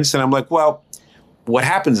 a Prince? And I'm like, well, what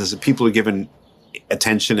happens is that people are given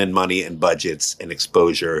attention and money and budgets and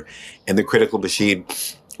exposure, and the critical machine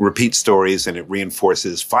repeats stories and it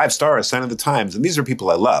reinforces 5-star, sign of the times. And these are people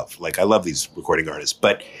I love. Like I love these recording artists,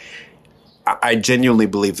 but I genuinely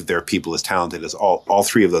believe that there are people as talented as all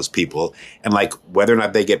three of those people. And like whether or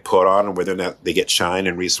not they get put on and whether or not they get shine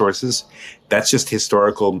and resources, that's just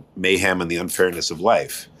historical mayhem and the unfairness of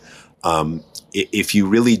life. If you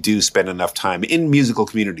really do spend enough time in musical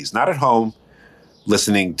communities, not at home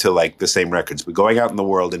listening to like the same records, but going out in the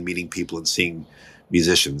world and meeting people and seeing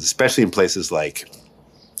musicians, especially in places like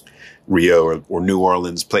Rio or New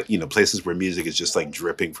Orleans, places where music is just like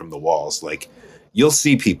dripping from the walls, like you'll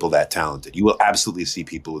see people that talented. You will absolutely see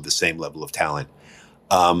people with the same level of talent.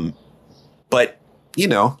 But,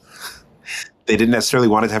 they didn't necessarily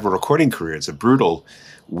want to have a recording career. It's a brutal,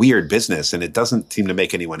 weird business, and it doesn't seem to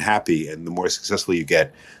make anyone happy. And the more successful you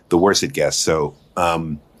get, the worse it gets. So I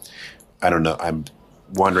don't know. I'm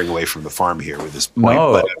wandering away from the farm here with this point.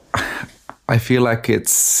 No, but I feel like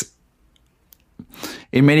it's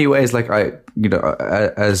in many ways, like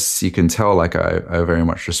as you can tell, like I very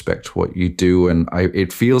much respect what you do, and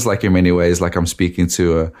it feels like in many ways like I'm speaking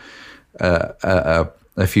to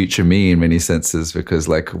a future me in many senses, because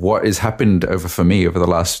like what has happened for me over the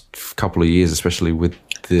last couple of years, especially with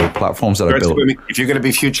the platforms that I built. Swimming. If you're going to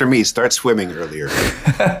be future me, start swimming earlier.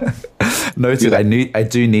 Noted. I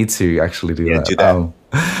do need to actually do that. Do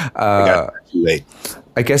that. Too late.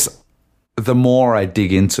 I guess the more I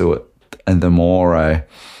dig into it and the more I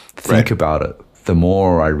think about it, the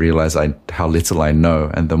more I realize how little I know,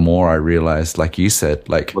 and the more I realize, like you said,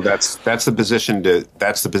 like, well, that's the position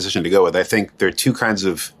to go with. I think there are two kinds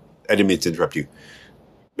of. I didn't mean to interrupt you,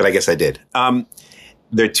 but I guess I did.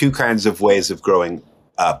 There are two kinds of ways of growing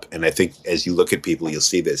up, and I think as you look at people, you'll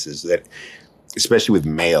see this is that, especially with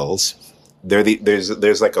males,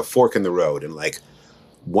 there's like a fork in the road, and like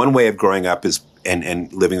one way of growing up is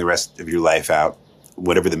and living the rest of your life out,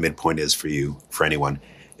 whatever the midpoint is for you, for anyone.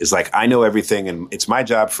 Is like, I know everything, and it's my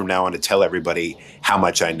job from now on to tell everybody how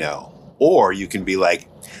much I know. Or you can be like,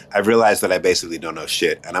 I've realized that I basically don't know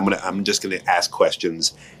shit, and I'm just gonna ask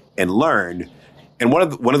questions and learn. And one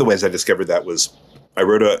of the ways I discovered that was I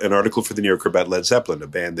wrote an article for the New Yorker about Led Zeppelin, a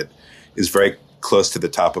band that is very close to the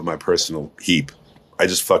top of my personal heap. I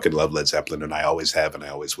just fucking love Led Zeppelin, and I always have, and I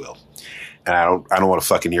always will. And I don't want to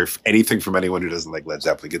fucking hear anything from anyone who doesn't like Led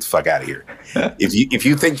Zeppelin. Get the fuck out of here. If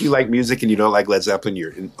you think you like music and you don't like Led Zeppelin,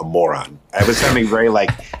 you're a moron. I was sounding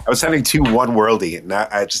too one-worldy, and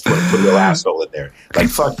I just want to put a little asshole in there. Like,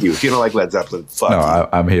 fuck you. If you don't like Led Zeppelin, fuck you. No,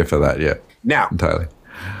 I'm here for that, yeah. Now, entirely.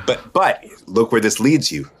 But look where this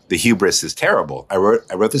leads you. The hubris is terrible. I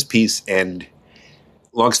wrote this piece, and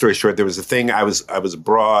long story short, there was a thing. I was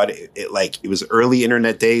abroad. It was early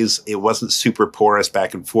internet days. It wasn't super porous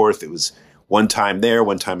back and forth. It was one time there,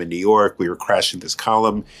 one time in New York. We were crashing this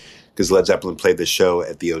column because Led Zeppelin played this show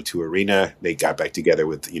at the O2 Arena. They got back together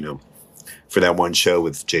with, for that one show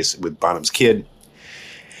with Bonham's kid.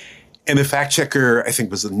 And the fact checker, I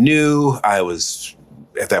think, was new.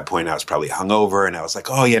 At that point, I was probably hungover, and I was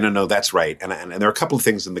like, oh, yeah, no, that's right. And there are a couple of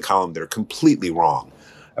things in the column that are completely wrong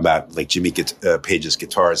about like Jimmy Page's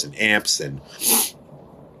guitars and amps. And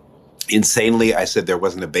insanely, I said there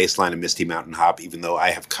wasn't a bass line of Misty Mountain Hop, even though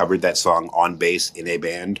I have covered that song on bass in a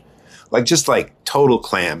band. Like, just like total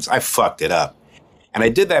clams. I fucked it up. And I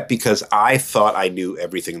did that because I thought I knew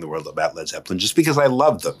everything in the world about Led Zeppelin, just because I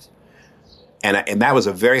loved them. And that was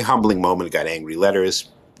a very humbling moment. I got angry letters.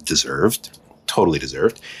 Totally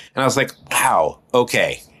deserved. And I was like, wow,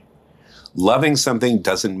 okay. Loving something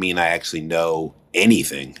doesn't mean I actually know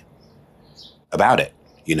anything about it,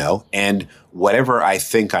 and whatever I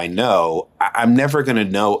think I know, I'm never going to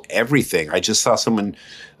know everything. I just saw a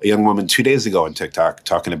young woman 2 days ago on TikTok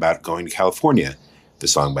talking about Going to California, the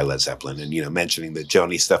song by Led Zeppelin, and, mentioning the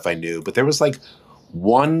Joni stuff I knew, but there was like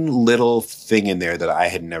one little thing in there that I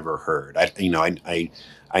had never heard.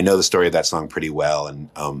 I know the story of that song pretty well, and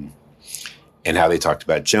how they talked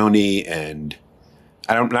about Joni, and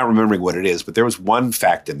I'm not remembering what it is, but there was one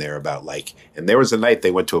fact in there about and there was a night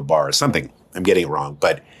they went to a bar or something. I'm getting it wrong,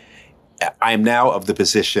 but I'm now of the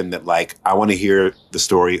position that I want to hear the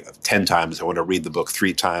story 10 times. I want to read the book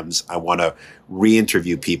 3 times. I want to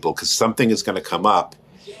re-interview people because something is going to come up.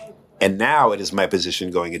 And now it is my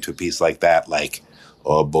position going into a piece like that,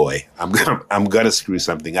 oh boy, I'm gonna screw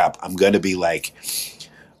something up. I'm going to be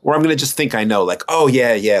or I'm going to just think I know, oh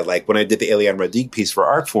yeah. Like when I did the Eliane Radigue piece for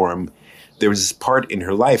Art Forum, there was this part in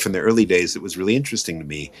her life in the early days that was really interesting to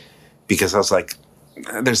me because I was like,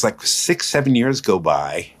 there's 6-7 years go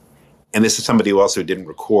by. And this is somebody who also didn't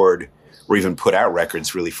record or even put out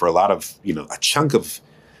records really for a lot of, a chunk of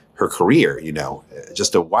her career,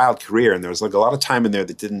 just a wild career. And there was a lot of time in there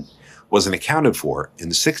that wasn't accounted for in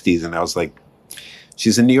the 60s. And I was like,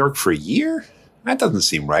 she's in New York for a year? That doesn't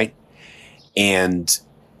seem right. And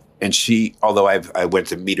she, although I went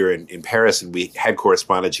to meet her in Paris and we had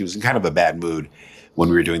corresponded, she was in kind of a bad mood when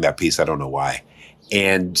we were doing that piece. I don't know why.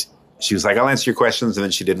 And she was like, I'll answer your questions. And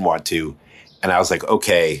then she didn't want to. And I was like,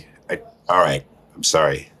 okay, all right. I'm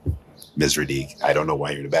sorry, Ms. Radigue. I don't know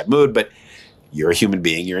why you're in a bad mood, but you're a human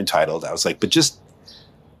being. You're entitled. I was like, but just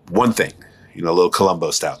one thing, a little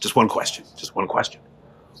Columbo style. Just one question.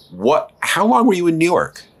 How long were you in New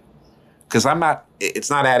York? Because it's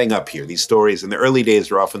not adding up here. These stories in the early days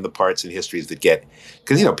are often the parts in histories that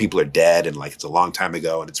because people are dead and it's a long time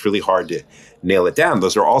ago and it's really hard to nail it down.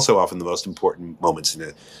 Those are also often the most important moments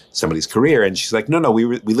in somebody's career. And she's like, no, we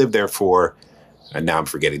lived there for, and now I'm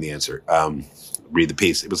forgetting the answer. Read the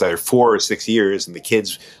piece. It was either 4 or 6 years and the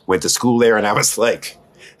kids went to school there. And I was like,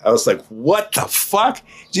 what the fuck?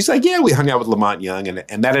 She's like, yeah, we hung out with Lamont Young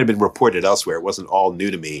and that had been reported elsewhere. It wasn't all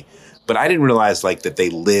new to me. But I didn't realize that they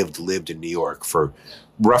lived in New York for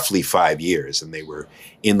roughly 5 years, and they were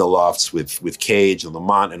in the lofts with Cage and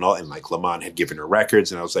Lamont and all, and Lamont had given her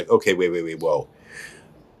records, and I was like, okay, wait, whoa,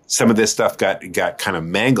 some of this stuff got kind of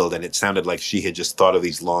mangled, and it sounded like she had just thought of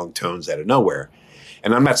these long tones out of nowhere.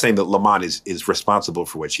 And I'm not saying that Lamont is responsible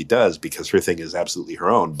for what she does, because her thing is absolutely her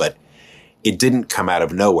own, but it didn't come out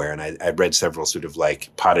of nowhere. And I read several sort of like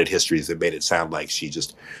potted histories that made it sound like she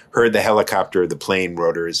just heard the helicopter, the plane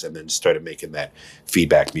rotors, and then started making that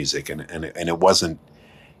feedback music. And it wasn't,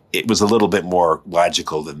 it was a little bit more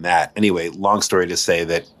logical than that. Anyway, long story to say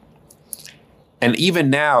that, and even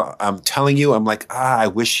now I'm telling you, I'm like, I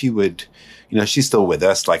wish she would, she's still with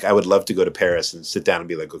us. Like, I would love to go to Paris and sit down and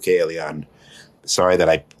be like, okay, Eliane, sorry that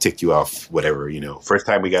I ticked you off, whatever, first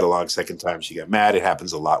time we got along, second time she got mad. It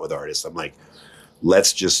happens a lot with artists. I'm like,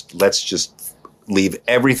 let's just leave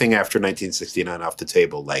everything after 1969 off the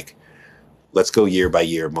table. Like, let's go year by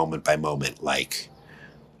year, moment by moment. Like,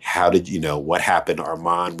 how did, what happened?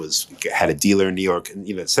 Armand had a dealer in New York, and,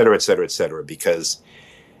 et cetera, et cetera, et cetera. Because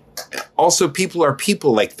also people are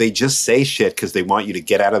people, like, they just say shit because they want you to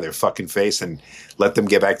get out of their fucking face and let them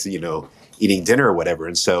get back to, eating dinner or whatever.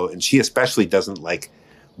 And she especially doesn't like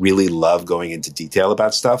really love going into detail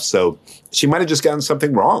about stuff. So she might've just gotten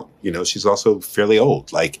something wrong. She's also fairly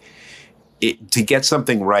old. Like, to get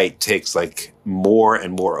something right takes like more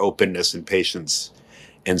and more openness and patience.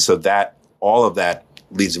 And so that, all of that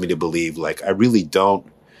leads me to believe, like, I really don't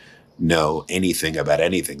know anything about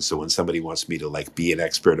anything. So when somebody wants me to like be an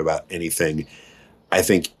expert about anything, I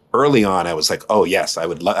think early on, I was like, oh, yes, I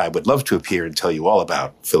would love to appear and tell you all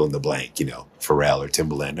about fill in the blank, Pharrell or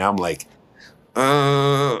Timbaland. Now I'm like,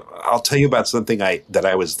 I'll tell you about something that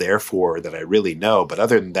I was there for, that I really know. But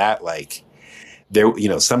other than that, like, there,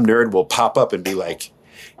 some nerd will pop up and be like,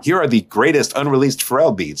 here are the greatest unreleased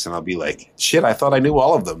Pharrell beats. And I'll be like, shit, I thought I knew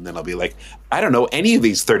all of them. Then I'll be like, I don't know any of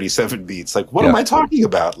these 37 beats. Like, what am I talking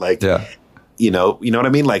about? Like, you know what I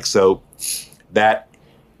mean? Like, so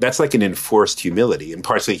that's like an enforced humility. And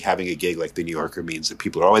partially having a gig like the New Yorker means that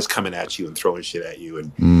people are always coming at you and throwing shit at you.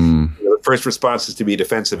 And the first response is to be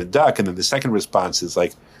defensive and duck. And then the second response is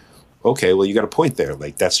like, okay, well, you got a point there.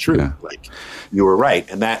 Like, that's true. Yeah. Like, you were right.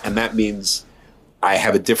 And that means I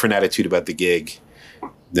have a different attitude about the gig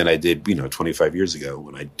than I did, 25 years ago,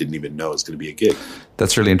 when I didn't even know it was going to be a gig.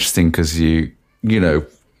 That's really interesting, because in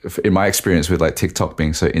my experience with like TikTok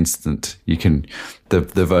being so instant, you can,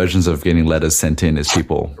 the versions of getting letters sent in is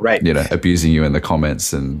people, abusing you in the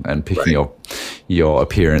comments and picking your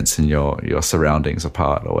appearance and your surroundings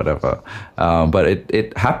apart or whatever. But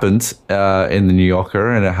it happened in the New Yorker,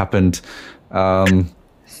 and it happened,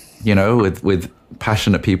 with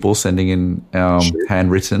passionate people sending in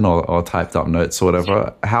handwritten or typed up notes or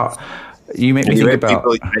whatever. How you make me think about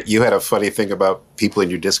people, you had a funny thing about people in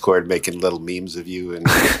your Discord making little memes of you, and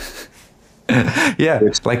I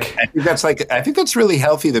think that's really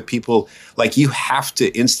healthy, that people, like, you have to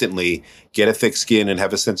instantly get a thick skin and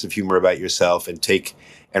have a sense of humor about yourself and take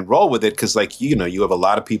and roll with it, because like, you have a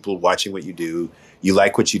lot of people watching what you do, you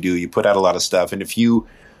like what you do, you put out a lot of stuff, and if you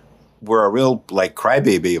were a real like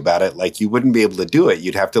crybaby about it, like, you wouldn't be able to do it.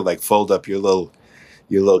 You'd have to like fold up your little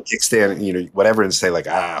kickstand, whatever, and say like,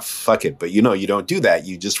 fuck it. But you don't do that.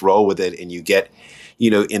 You just roll with it, and you get,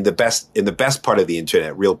 in the best part of the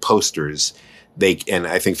internet, real posters. And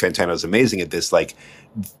I think Fantano's amazing at this, like,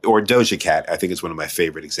 or Doja Cat, I think is one of my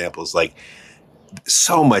favorite examples. Like,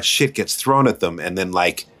 so much shit gets thrown at them, and then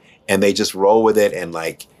like, and they just roll with it and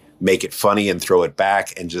like make it funny and throw it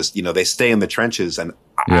back, and just, they stay in the trenches. And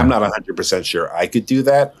I'm not 100% sure I could do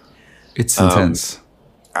that. It's intense.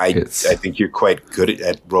 I think you're quite good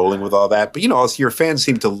at rolling with all that. But, also your fans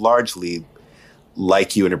seem to largely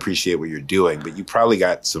like you and appreciate what you're doing. But you probably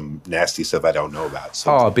got some nasty stuff I don't know about.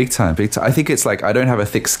 So. Oh, big time, big time. I think it's like, I don't have a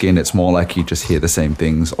thick skin. It's more like you just hear the same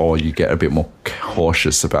things, or you get a bit more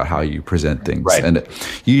cautious about how you present things. Right. And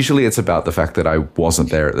usually it's about the fact that I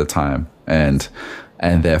wasn't there at the time. And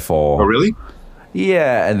therefore... Oh, really?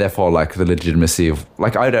 Yeah, and therefore, like, the legitimacy of,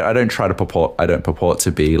 like, I don't purport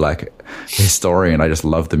to be like a historian. I just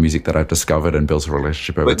love the music that I've discovered and built a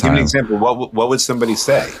relationship over time. But give me an example. What would somebody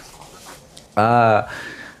say? And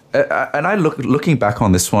looking back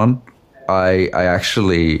on this one, I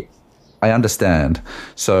understand.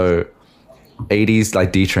 So 80s,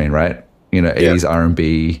 like D-Train, right? 80s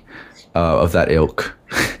R&B of that ilk.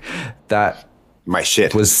 That my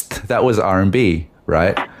shit that was R&B,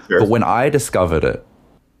 right? Sure. But when I discovered it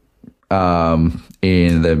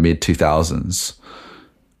in the mid 2000s,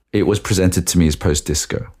 it was presented to me as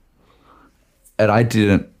post-disco, and I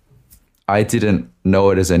didn't know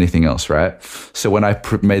it as anything else, right? So when I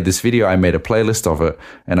made this video, I made a playlist of it,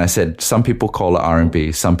 and I said some people call it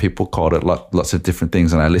R&B, some people called it lots of different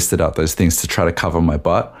things, and I listed out those things to try to cover my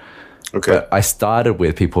butt. Okay. But I started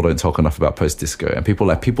with people don't talk enough about post-disco, and people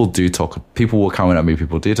were coming at me.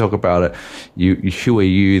 People do talk about it. Who are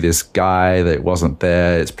you? This guy that wasn't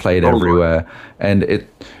there. It's played everywhere, and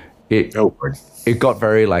it got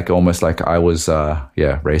very like almost like I was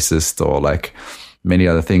racist or like many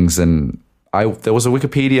other things. And there was a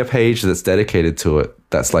Wikipedia page that's dedicated to it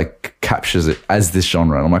that's like captures it as this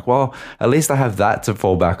genre. And I'm like, well, at least I have that to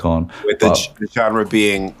fall back on. With the genre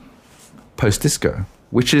being post-disco,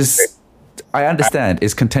 which is, I understand,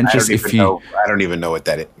 is contentious. I don't even know what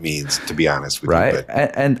that it means, to be honest with you. Right,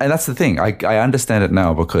 and that's the thing. I understand it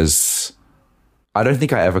now because I don't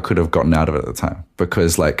think I ever could have gotten out of it at the time,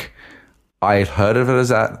 because like I had heard of it as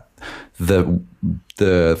that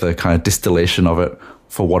the kind of distillation of it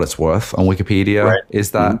for what it's worth on Wikipedia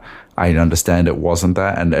is that I understand it wasn't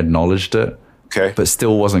that and acknowledged it, but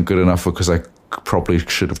still wasn't good enough because I probably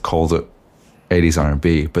should have called it 80s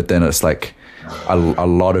R&B. But then it's like a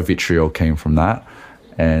lot of vitriol came from that,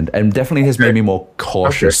 and definitely has made me more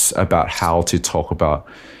cautious about how to talk about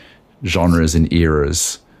genres and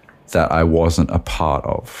eras that I wasn't a part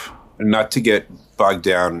of. Not to get bogged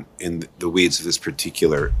down in the weeds of this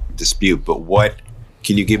particular dispute, but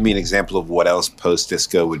can you give me an example of what else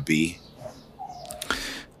post-disco would be?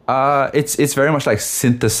 It's very much like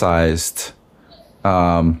synthesized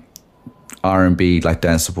R&B, like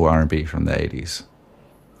danceable R&B from the 80s.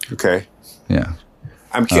 Okay. Yeah.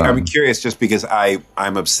 I'm curious just because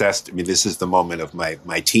I'm obsessed. I mean, this is the moment of my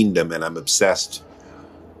teendom, and I'm obsessed.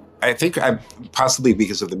 I think possibly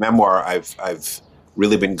because of the memoir, I've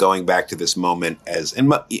really been going back to this moment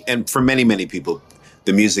and for many, many people,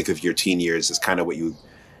 the music of your teen years is kind of what you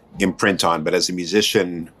imprint on. But as a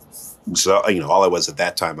musician, so all I was at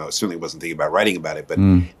that time, I certainly wasn't thinking about writing about it. But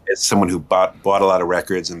as someone who bought a lot of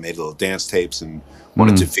records and made little dance tapes and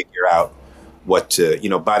wanted to figure out what to,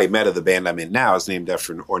 Body Meta, the band I'm in now, is named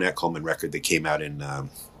after an Ornette Coleman record that came out in,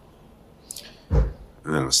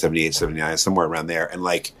 78, 79, somewhere around there. And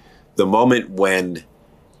like the moment when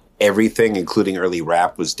everything, including early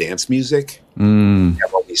rap, was dance music. You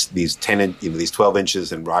have all these 10, these 12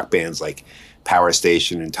 inches and rock bands like Power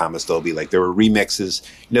Station and Thomas Dolby. Like there were remixes.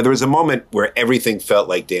 There was a moment where everything felt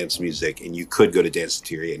like dance music, and you could go to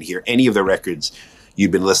Danceteria and hear any of the records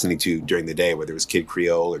you'd been listening to during the day, whether it was Kid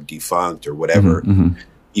Creole or Defunct or whatever.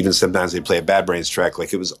 Even sometimes they'd play a Bad Brains track.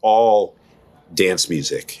 Like it was all dance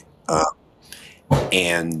music.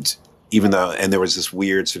 And there was this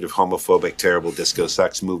weird sort of homophobic, terrible disco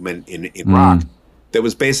sucks movement in rock that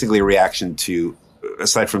was basically a reaction to,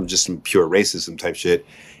 aside from just some pure racism type shit,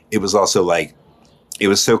 it was also like, it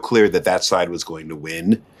was so clear that side was going to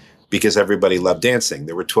win because everybody loved dancing.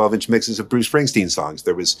 There were 12-inch mixes of Bruce Springsteen songs.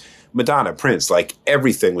 There was Madonna, Prince, like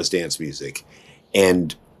everything was dance music.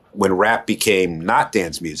 And when rap became not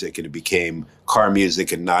dance music and it became car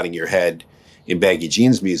music and nodding your head in baggy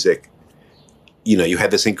jeans music, you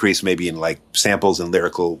had this increase maybe in like samples and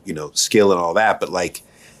lyrical, skill and all that. But like,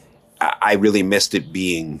 I really missed it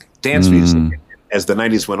being dance music. As the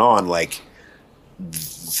 90s went on, like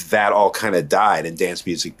that all kind of died and dance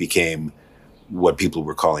music became what people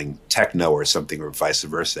were calling techno or something, or vice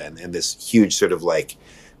versa. And this huge sort of like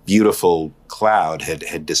beautiful cloud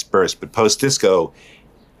had dispersed. But post-disco,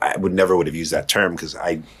 I would have used that term because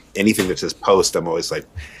anything that says post, I'm always like,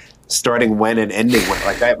 starting when and ending when.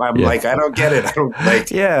 Like I'm like, I don't get it. I don't like.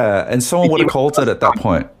 Yeah, and someone would have called it at that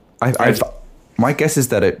point. My guess is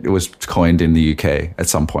that it was coined in the UK at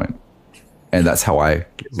some point, and that's how I.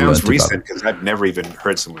 Sounds recent because I've never even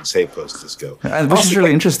heard someone say post-disco, which is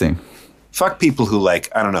really interesting. Fuck people who like,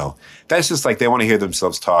 I don't know. That's just like they want to hear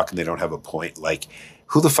themselves talk and they don't have a point. Like,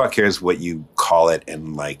 who the fuck cares what you call it?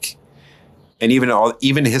 And like, and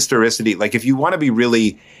even historicity. Like, if you want to be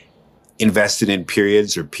really invested in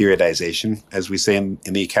periods or periodization, as we say in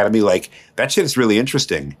the academy, like that shit is really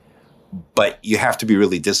interesting, but you have to be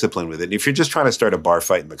really disciplined with it. And if you're just trying to start a bar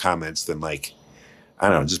fight in the comments, then like, I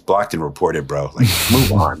don't know, just blocked and reported, bro. Like,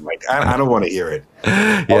 move on. Like, I don't want to hear it.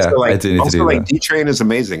 Also, like, I do need to do that. D-Train is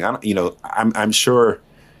amazing. I'm sure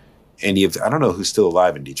I don't know who's still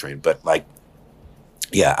alive in D-Train, but like,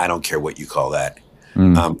 yeah, I don't care what you call that.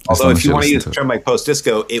 Although if you want to use a term like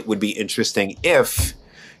post-disco, it would be interesting if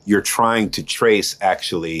you're trying to trace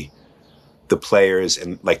actually the players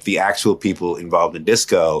and like the actual people involved in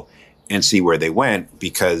disco and see where they went,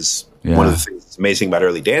 because one of the things that's amazing about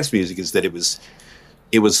early dance music is that it was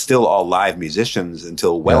still all live musicians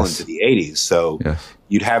until well into the 80s. So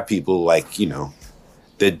you'd have people like,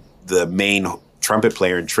 the main trumpet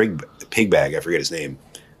player in Pigbag, I forget his name,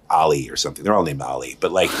 Ali or something. They're all named Ali.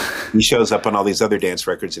 But like he shows up on all these other dance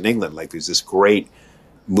records in England. Like there's this great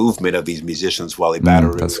movement of these musicians, Wally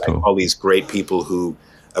Battery, cool. All these great people who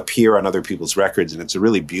appear on other people's records, and it's a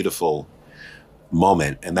really beautiful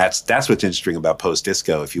moment. And that's what's interesting about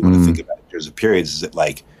post-disco, if you want to think about it in terms of periods, is that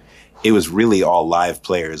like it was really all live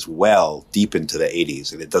players well deep into the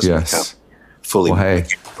 80s, and it doesn't become fully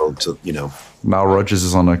mechanical to, you know. Nile Rodgers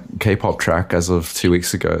is on a K-pop track as of 2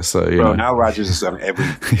 weeks ago. So, you know. Nile Rodgers is on every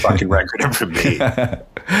fucking record ever made.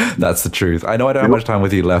 That's the truth. I know I don't have much time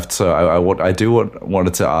with you left, so I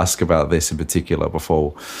wanted to ask about this in particular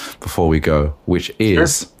before we go, which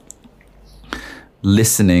is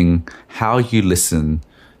listening, how you listen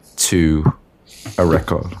to a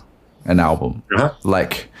record, an album.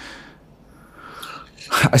 Like,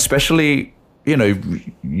 especially, you know,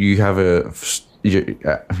 you have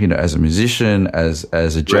you know, as a musician, as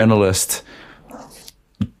a journalist,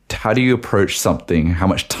 how do you approach something? How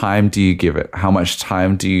much time do you give it? How many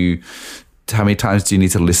times do you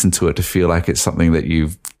need to listen to it to feel like it's something that you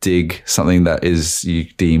dig, something that is you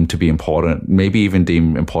deem to be important, maybe even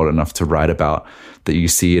deem important enough to write about, that you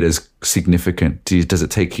see it as significant? Does it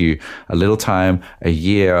take you a little time, a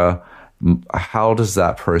year? How does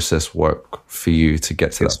that process work for you to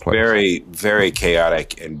get to that place? Very, very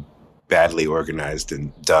chaotic and badly organized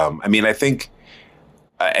and dumb. I mean, I think,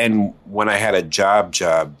 and when I had a job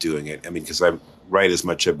doing it, I mean, because I write as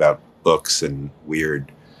much about books and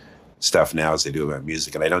weird stuff now as I do about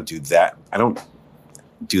music, and I don't do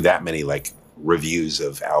that many like reviews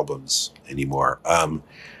of albums anymore.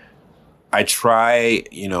 I try,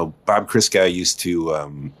 you know, Bob Christgau used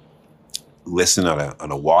to listen on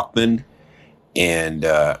a Walkman, and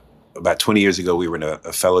about 20 years ago we were in a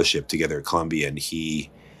fellowship together at Columbia, and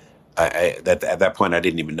at that point I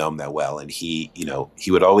didn't even know him that well, and he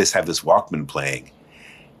would always have this Walkman playing,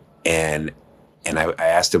 and I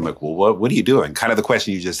asked him, like, well, what are you doing? Kind of the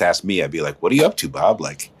question you just asked me. I'd be like, what are you up to, Bob?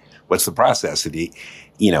 Like, what's the process? And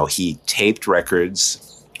he taped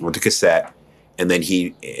records, went to cassette, and then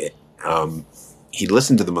he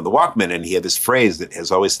listened to them on the Walkman, and he had this phrase that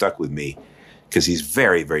has always stuck with me because he's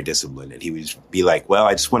very, very disciplined. And he would be like, well,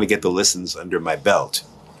 I just want to get the listens under my belt.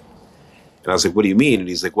 And I was like, what do you mean? And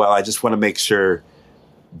he's like, well, I just want to make sure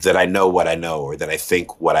that I know what I know, or that I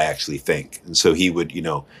think what I actually think. And so he would, you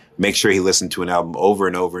know, make sure he listened to an album over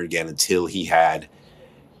and over again until he had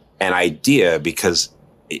an idea, because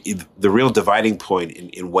the real dividing point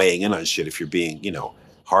in weighing in on shit, if you're being, you know,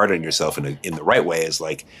 hard on yourself in the right way, is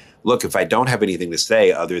like, look, if I don't have anything to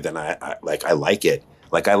say other than I like it,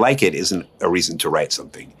 like I like it isn't a reason to write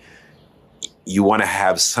something. You want to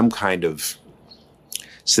have some kind of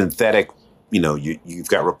synthetic, you know, you've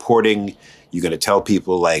got reporting. You're going to tell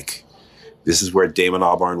people, like, this is where Damon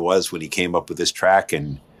Albarn was when he came up with this track.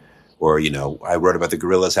 Or, you know, I wrote about the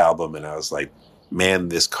Gorillaz album, and I was like, man,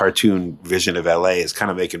 this cartoon vision of LA is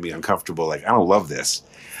kind of making me uncomfortable. Like, I don't love this.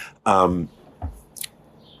 But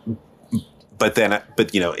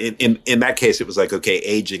you know, in that case, it was like, okay,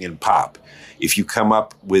 aging in pop. If you come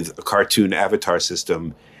up with a cartoon avatar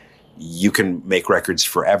system, you can make records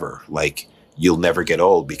forever. Like, you'll never get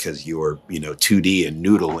old because you're, you know, 2D and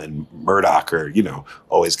Noodle and Murdoch are, you know,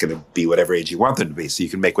 always going to be whatever age you want them to be. So you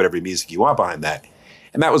can make whatever music you want behind that.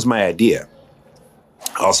 And that was my idea.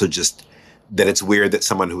 Also, just that it's weird that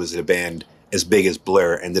someone who was in a band as big as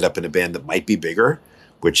Blur ended up in a band that might be bigger,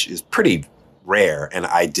 which is pretty rare. And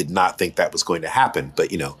I did not think that was going to happen.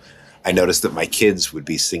 But, you know, I noticed that my kids would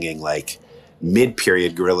be singing like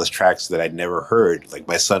mid-period Gorillaz tracks that I'd never heard. Like,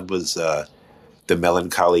 my son was the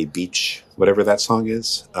Melancholy Beach, whatever that song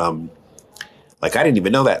is. Like, I didn't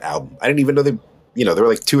even know that album. I didn't even know there were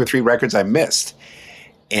like 2 or 3 records I missed.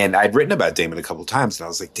 And I'd written about Damon a couple of times, and I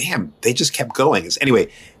was like, damn, they just kept going. Anyway,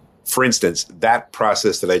 for instance, that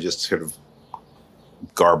process that I just sort of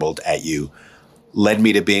garbled at you led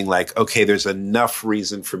me to being like, okay, there's enough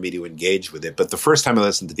reason for me to engage with it. But the first time I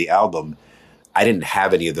listened to the album, I didn't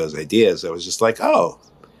have any of those ideas. I was just like, oh,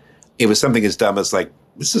 it was something as dumb as like,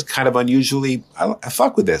 this is kind of unusually, I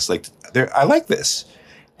fuck with this. Like, I like this.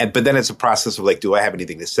 But then it's a process of like, do I have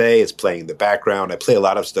anything to say? It's playing in the background. I play a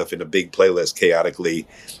lot of stuff in a big playlist chaotically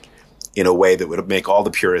in a way that would make all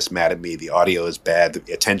the purists mad at me. The audio is bad.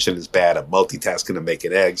 The attention is bad. I'm multitasking and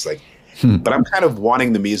making eggs. Like, but I'm kind of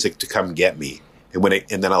wanting the music to come get me.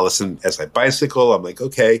 And then I'll listen as I bicycle. I'm like,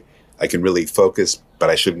 okay, I can really focus, but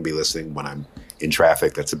I shouldn't be listening when I'm in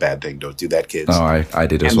traffic. That's a bad thing. Don't do that, kids. Oh, I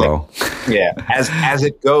did as well. Yeah. As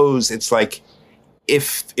it goes, it's like,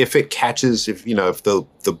 if it catches, if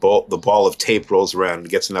the ball of tape rolls around and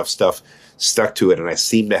gets enough stuff stuck to it, and I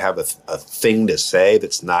seem to have a thing to say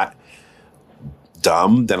that's not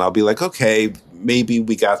dumb, then I'll be like, okay, maybe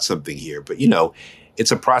we got something here. But, you know,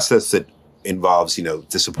 it's a process that involves, you know,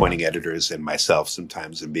 disappointing editors and myself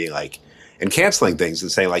sometimes, and being like, and canceling things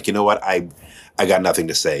and saying like, you know what, I got nothing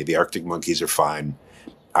to say. The Arctic Monkeys are fine.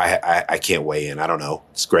 I can't weigh in. I don't know.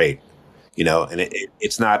 It's great, you know. And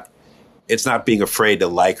it's not being afraid to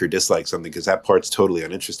like or dislike something, because that part's totally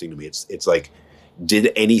uninteresting to me. It's like,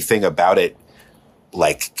 did anything about it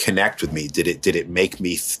like connect with me? Did it make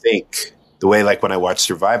me think? The way like when I watch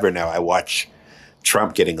Survivor now, I watch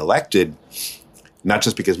Trump getting elected, not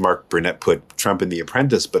just because Mark Burnett put Trump in The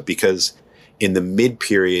Apprentice, but because in the mid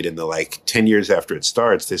period, in the like 10 years after it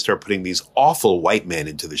starts, they start putting these awful white men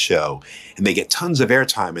into the show, and they get tons of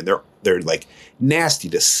airtime, and they're like nasty,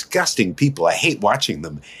 disgusting people. I hate watching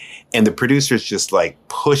them. And the producers just like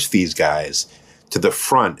push these guys to the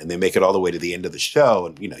front, and they make it all the way to the end of the show.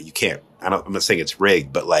 And, you know, you can't, I'm not saying it's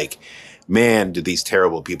rigged, but like, man, do these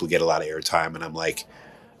terrible people get a lot of airtime. And I'm like,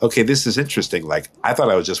 okay, this is interesting. Like, I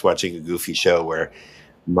thought I was just watching a goofy show where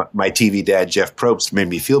my TV dad, Jeff Probst, made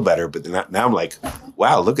me feel better. But now I'm like,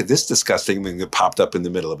 wow, look at this disgusting thing that popped up in the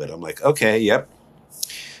middle of it. I'm like, okay, yep.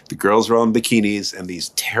 The girls are all in bikinis, and these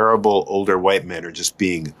terrible older white men are just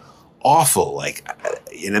being awful. Like,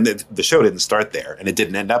 and the show didn't start there, and it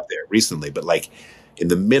didn't end up there recently. But like in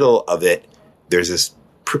the middle of it, there's this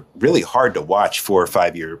really hard to watch 4 or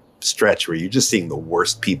 5 year stretch where you're just seeing the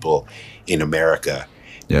worst people in America.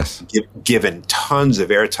 Yes. Given tons of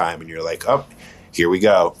airtime, and you're like, oh, here we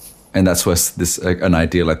go. And that's where an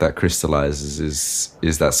idea like that crystallizes,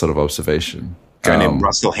 is that sort of observation. A guy named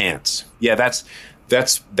Russell Hantz. Yeah, that's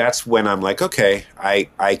when I'm like, okay,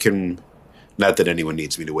 I can. Not that anyone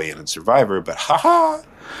needs me to weigh in on Survivor, but I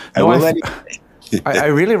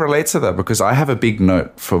really relate to that, because I have a big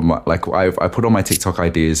note for my, like I put all my TikTok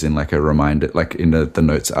ideas in like a reminder, like in the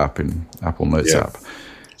Notes app, in Apple Notes app.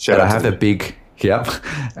 Shout out I have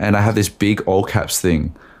and I have this big all caps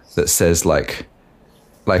thing that says like,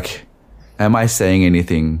 am I saying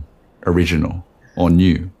anything original or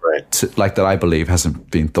new? Right. Like that I believe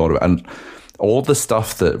hasn't been thought about. And all the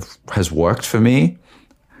stuff that has worked for me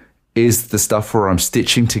is the stuff where I'm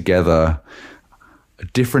stitching together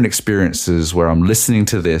different experiences, where I'm listening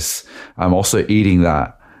to this, I'm also eating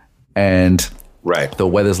that, and the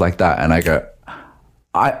weather's like that, and I go,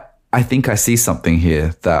 I think I see something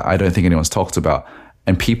here that I don't think anyone's talked about,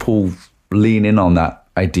 and people lean in on that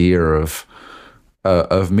idea of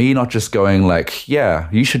me not just going like, yeah,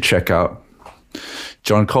 you should check out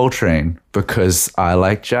John Coltrane because I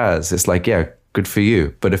like jazz. It's like, yeah, good for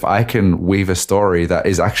you. But if I can weave a story that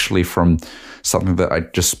is actually from something that I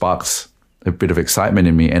just sparks a bit of excitement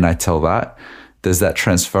in me, and I tell that, there's that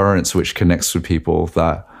transference which connects with people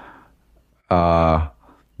that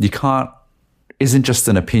isn't just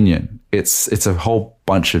an opinion. It's a whole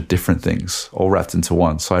bunch of different things all wrapped into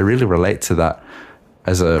one. So I really relate to that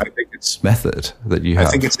as a method that you have. I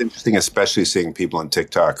think it's interesting, especially seeing people on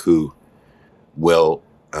TikTok who will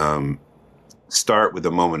start with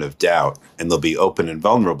a moment of doubt, and they'll be open and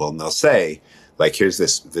vulnerable, and they'll say, like, here's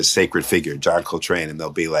this sacred figure, John Coltrane, and they'll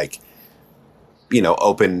be like, you know,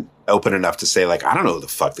 open enough to say, like, I don't know who the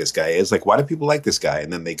fuck this guy is. Like, why do people like this guy?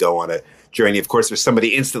 And then they go on a journey. Of course, there's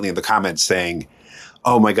somebody instantly in the comments saying,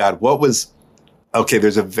 oh my God, okay,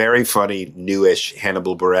 there's a very funny newish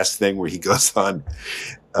Hannibal Buress thing where he goes on,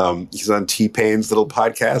 he's on T-Pain's little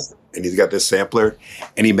podcast, and he's got this sampler,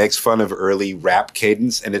 and he makes fun of early rap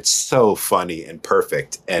cadence, and it's so funny and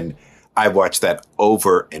perfect. And I watched that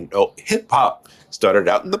over and hip hop started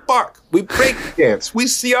out in the park. We break dance. We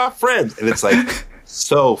see our friends. And it's like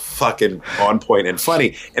so fucking on point and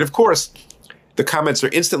funny. And of course, the comments are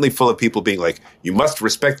instantly full of people being like, you must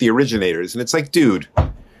respect the originators. And it's like, dude.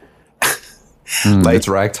 Like, it's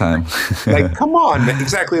ragtime. Like, come on.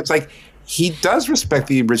 Exactly. It's like, he does respect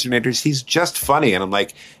the originators. He's just funny. And I'm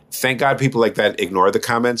like, thank God people like that ignore the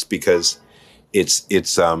comments, because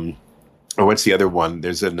it's or what's the other one?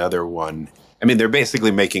 There's another one. I mean, they're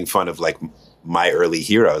basically making fun of like my early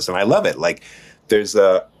heroes, and I love it. Like there's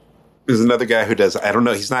another guy who does, I don't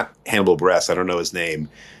know, he's not Hannibal Buress, I don't know his name,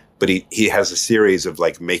 but he has a series of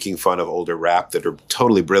like making fun of older rap that are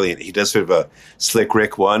totally brilliant. He does sort of a Slick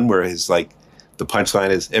Rick one where his like the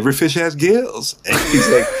punchline is every fish has gills, and he's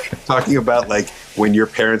like talking about like when your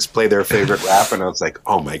parents play their favorite rap, and I was like,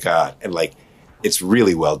 oh my God, and like it's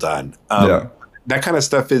really well done. That kind of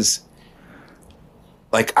stuff is.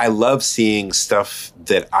 Like, I love seeing stuff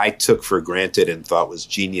that I took for granted and thought was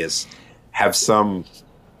genius have some,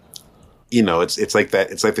 you know, it's like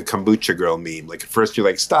that. It's like the kombucha girl meme. Like, at first you're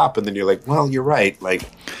like, stop. And then you're like, well, you're right. Like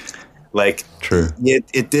true.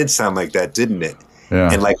 It did sound like that, didn't it?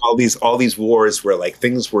 Yeah. And like all these wars where like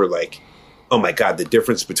things were like, oh my God, the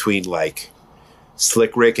difference between like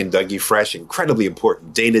Slick Rick and Dougie Fresh, incredibly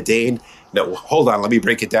important. Dana Dane. No, hold on. Let me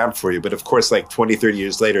break it down for you. But of course, like 20, 30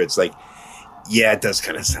 years later, it's like, Yeah, it does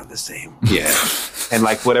kind of sound the same. Yeah. And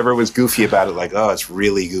like whatever was goofy about it, like, oh, it's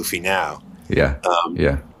really goofy now. Yeah.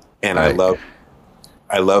 Yeah. And I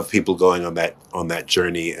love people going on that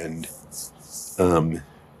journey. And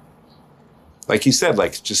like you said,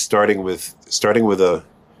 like just starting with a,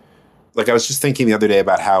 like I was just thinking the other day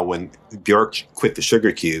about how when Björk quit the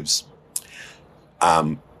Sugar Cubes,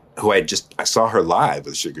 who I saw her live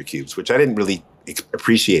with Sugar Cubes, which I didn't really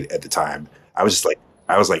appreciate at the time. I was like,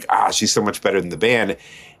 she's so much better than the band.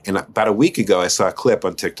 And about a week ago, I saw a clip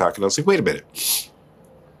on TikTok and I was like, wait a minute.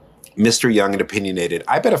 Mr. Young and Opinionated.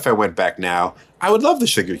 I bet if I went back now, I would love the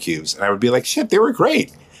Sugar Cubes. And I would be like, shit, they were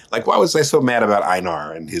great. Like, why was I so mad about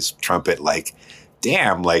Einar and his trumpet? Like,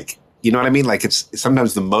 damn, like, you know what I mean? Like, it's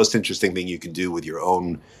sometimes the most interesting thing you can do with your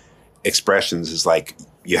own expressions is like,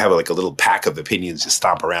 you have like a little pack of opinions to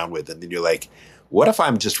stomp around with. And then you're like, what if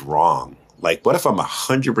I'm just wrong? Like, what if I'm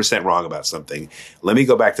 100% wrong about something? Let me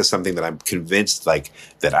go back to something that I'm convinced like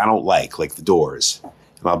that I don't like the Doors.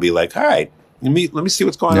 And I'll be like, all right, let me see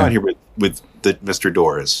what's going on here with the Mr.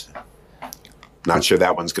 Doors. Not sure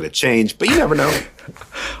that one's going to change, but you never know.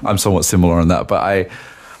 I'm somewhat similar on that, but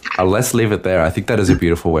let's leave it there. I think that is a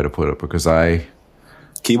beautiful way to put it because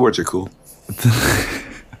keyboards are cool.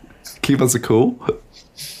 Keyboards are cool.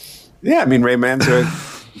 Yeah, I mean Ray Manzarek.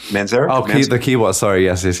 Oh, the keyboard. Sorry,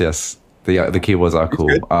 yes. The keyboards are cool.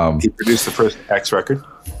 He produced the first X record.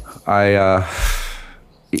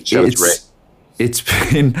 It's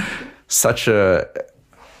been such a,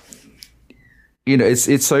 you know,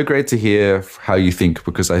 it's so great to hear how you think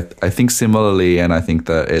because I think similarly, and I think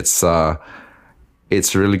that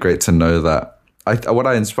it's really great to know that. What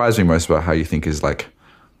inspires me most about how you think is like,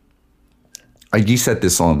 you said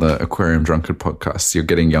this on the Aquarium Drunkard podcast. You're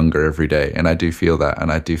getting younger every day, and I do feel that,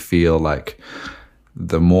 and I do feel like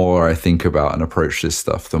the more I think about and approach this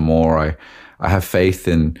stuff, the more I have faith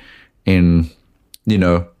in you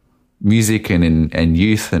know, music and in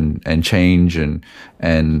youth and change and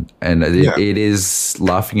it is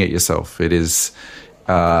laughing at yourself. It is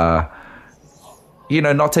you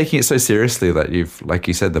know, not taking it so seriously that you've, like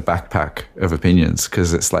you said, the backpack of opinions,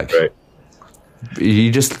 because it's like you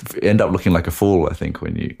just end up looking like a fool, I think,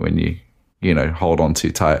 when you know, hold on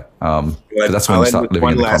too tight. But that's when you start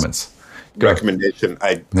living in the comments. Recommendation.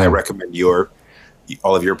 I recommend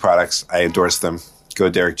all of your products. I endorse them. Go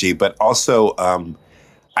Derek G. But also,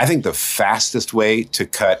 I think the fastest way to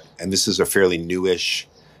cut, and this is a fairly newish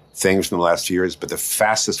thing from the last few years, but the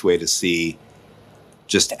fastest way to see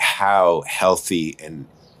just how healthy and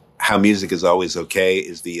how music is always okay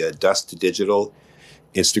is the Dust to Digital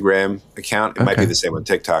Instagram account. It might be the same on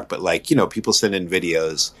TikTok, but like, you know, people send in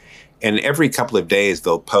videos. And every couple of days,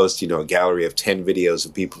 they'll post, you know, a gallery of 10 videos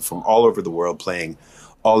of people from all over the world playing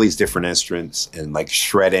all these different instruments and like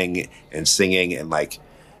shredding and singing. And like,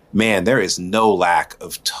 man, there is no lack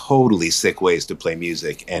of totally sick ways to play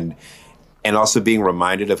music. And also being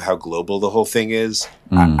reminded of how global the whole thing is.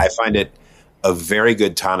 I find it a very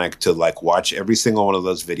good tonic to like watch every single one of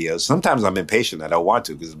those videos. Sometimes I'm impatient. I don't want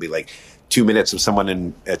to because it'll be like 2 minutes of someone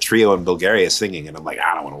in a trio in Bulgaria singing. And I'm like,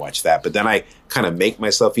 I don't want to watch that. But then I kind of make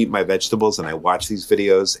myself eat my vegetables and I watch these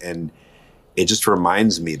videos. And it just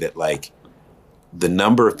reminds me that like the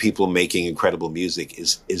number of people making incredible music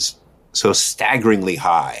is so staggeringly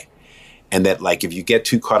high. And that like, if you get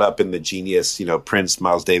too caught up in the genius, you know, Prince,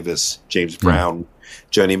 Miles Davis, James Brown,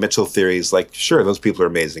 Joni Mitchell theories, like, sure, those people are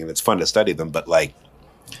amazing and it's fun to study them. But like,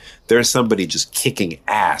 there's somebody just kicking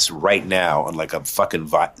ass right now on like a fucking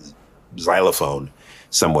xylophone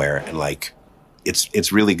somewhere, and like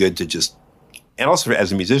it's really good to just, and also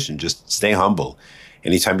as a musician, just stay humble.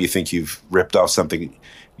 Anytime you think you've ripped off something,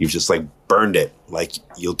 you've just like burned it. Like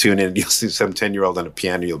you'll tune in, you'll see some 10-year-old on a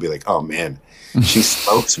piano, you'll be like, oh man, she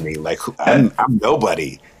smokes me. Like I'm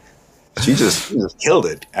nobody. She just killed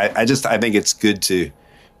it. I think it's good to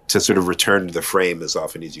sort of return to the frame as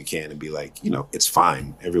often as you can and be like, you know, it's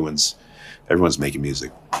fine. Everyone's making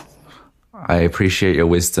music. I appreciate your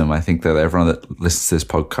wisdom. I think that everyone that listens to this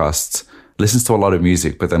podcast listens to a lot of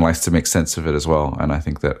music, but then likes to make sense of it as well. And I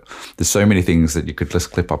think that there's so many things that you could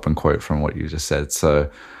just clip up and quote from what you just said. So,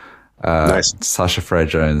 nice. Sasha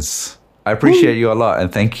Frere-Jones, I appreciate you a lot,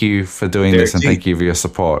 and thank you for doing this, and thank you for your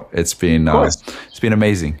support. It's been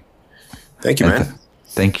amazing. Thank you, man.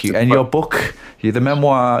 Thank you. And your book, the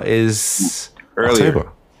memoir is earlier.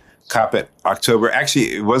 October. Cop it, October.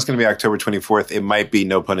 Actually, it was going to be October 24th. It might be,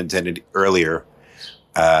 no pun intended, earlier.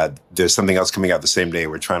 There's something else coming out the same day.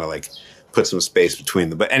 We're trying to like put some space between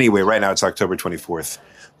them. But anyway, right now it's October 24th.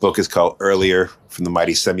 Book is called Earlier from the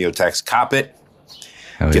mighty Semiotext. Cop it.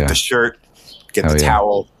 Get the shirt. Get the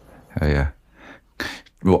towel. Oh yeah.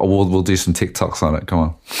 We'll do some TikToks on it. Come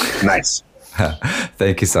on. Nice.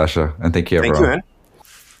 Thank you, Sasha. And thank you, Thank everyone. you, man.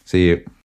 See you.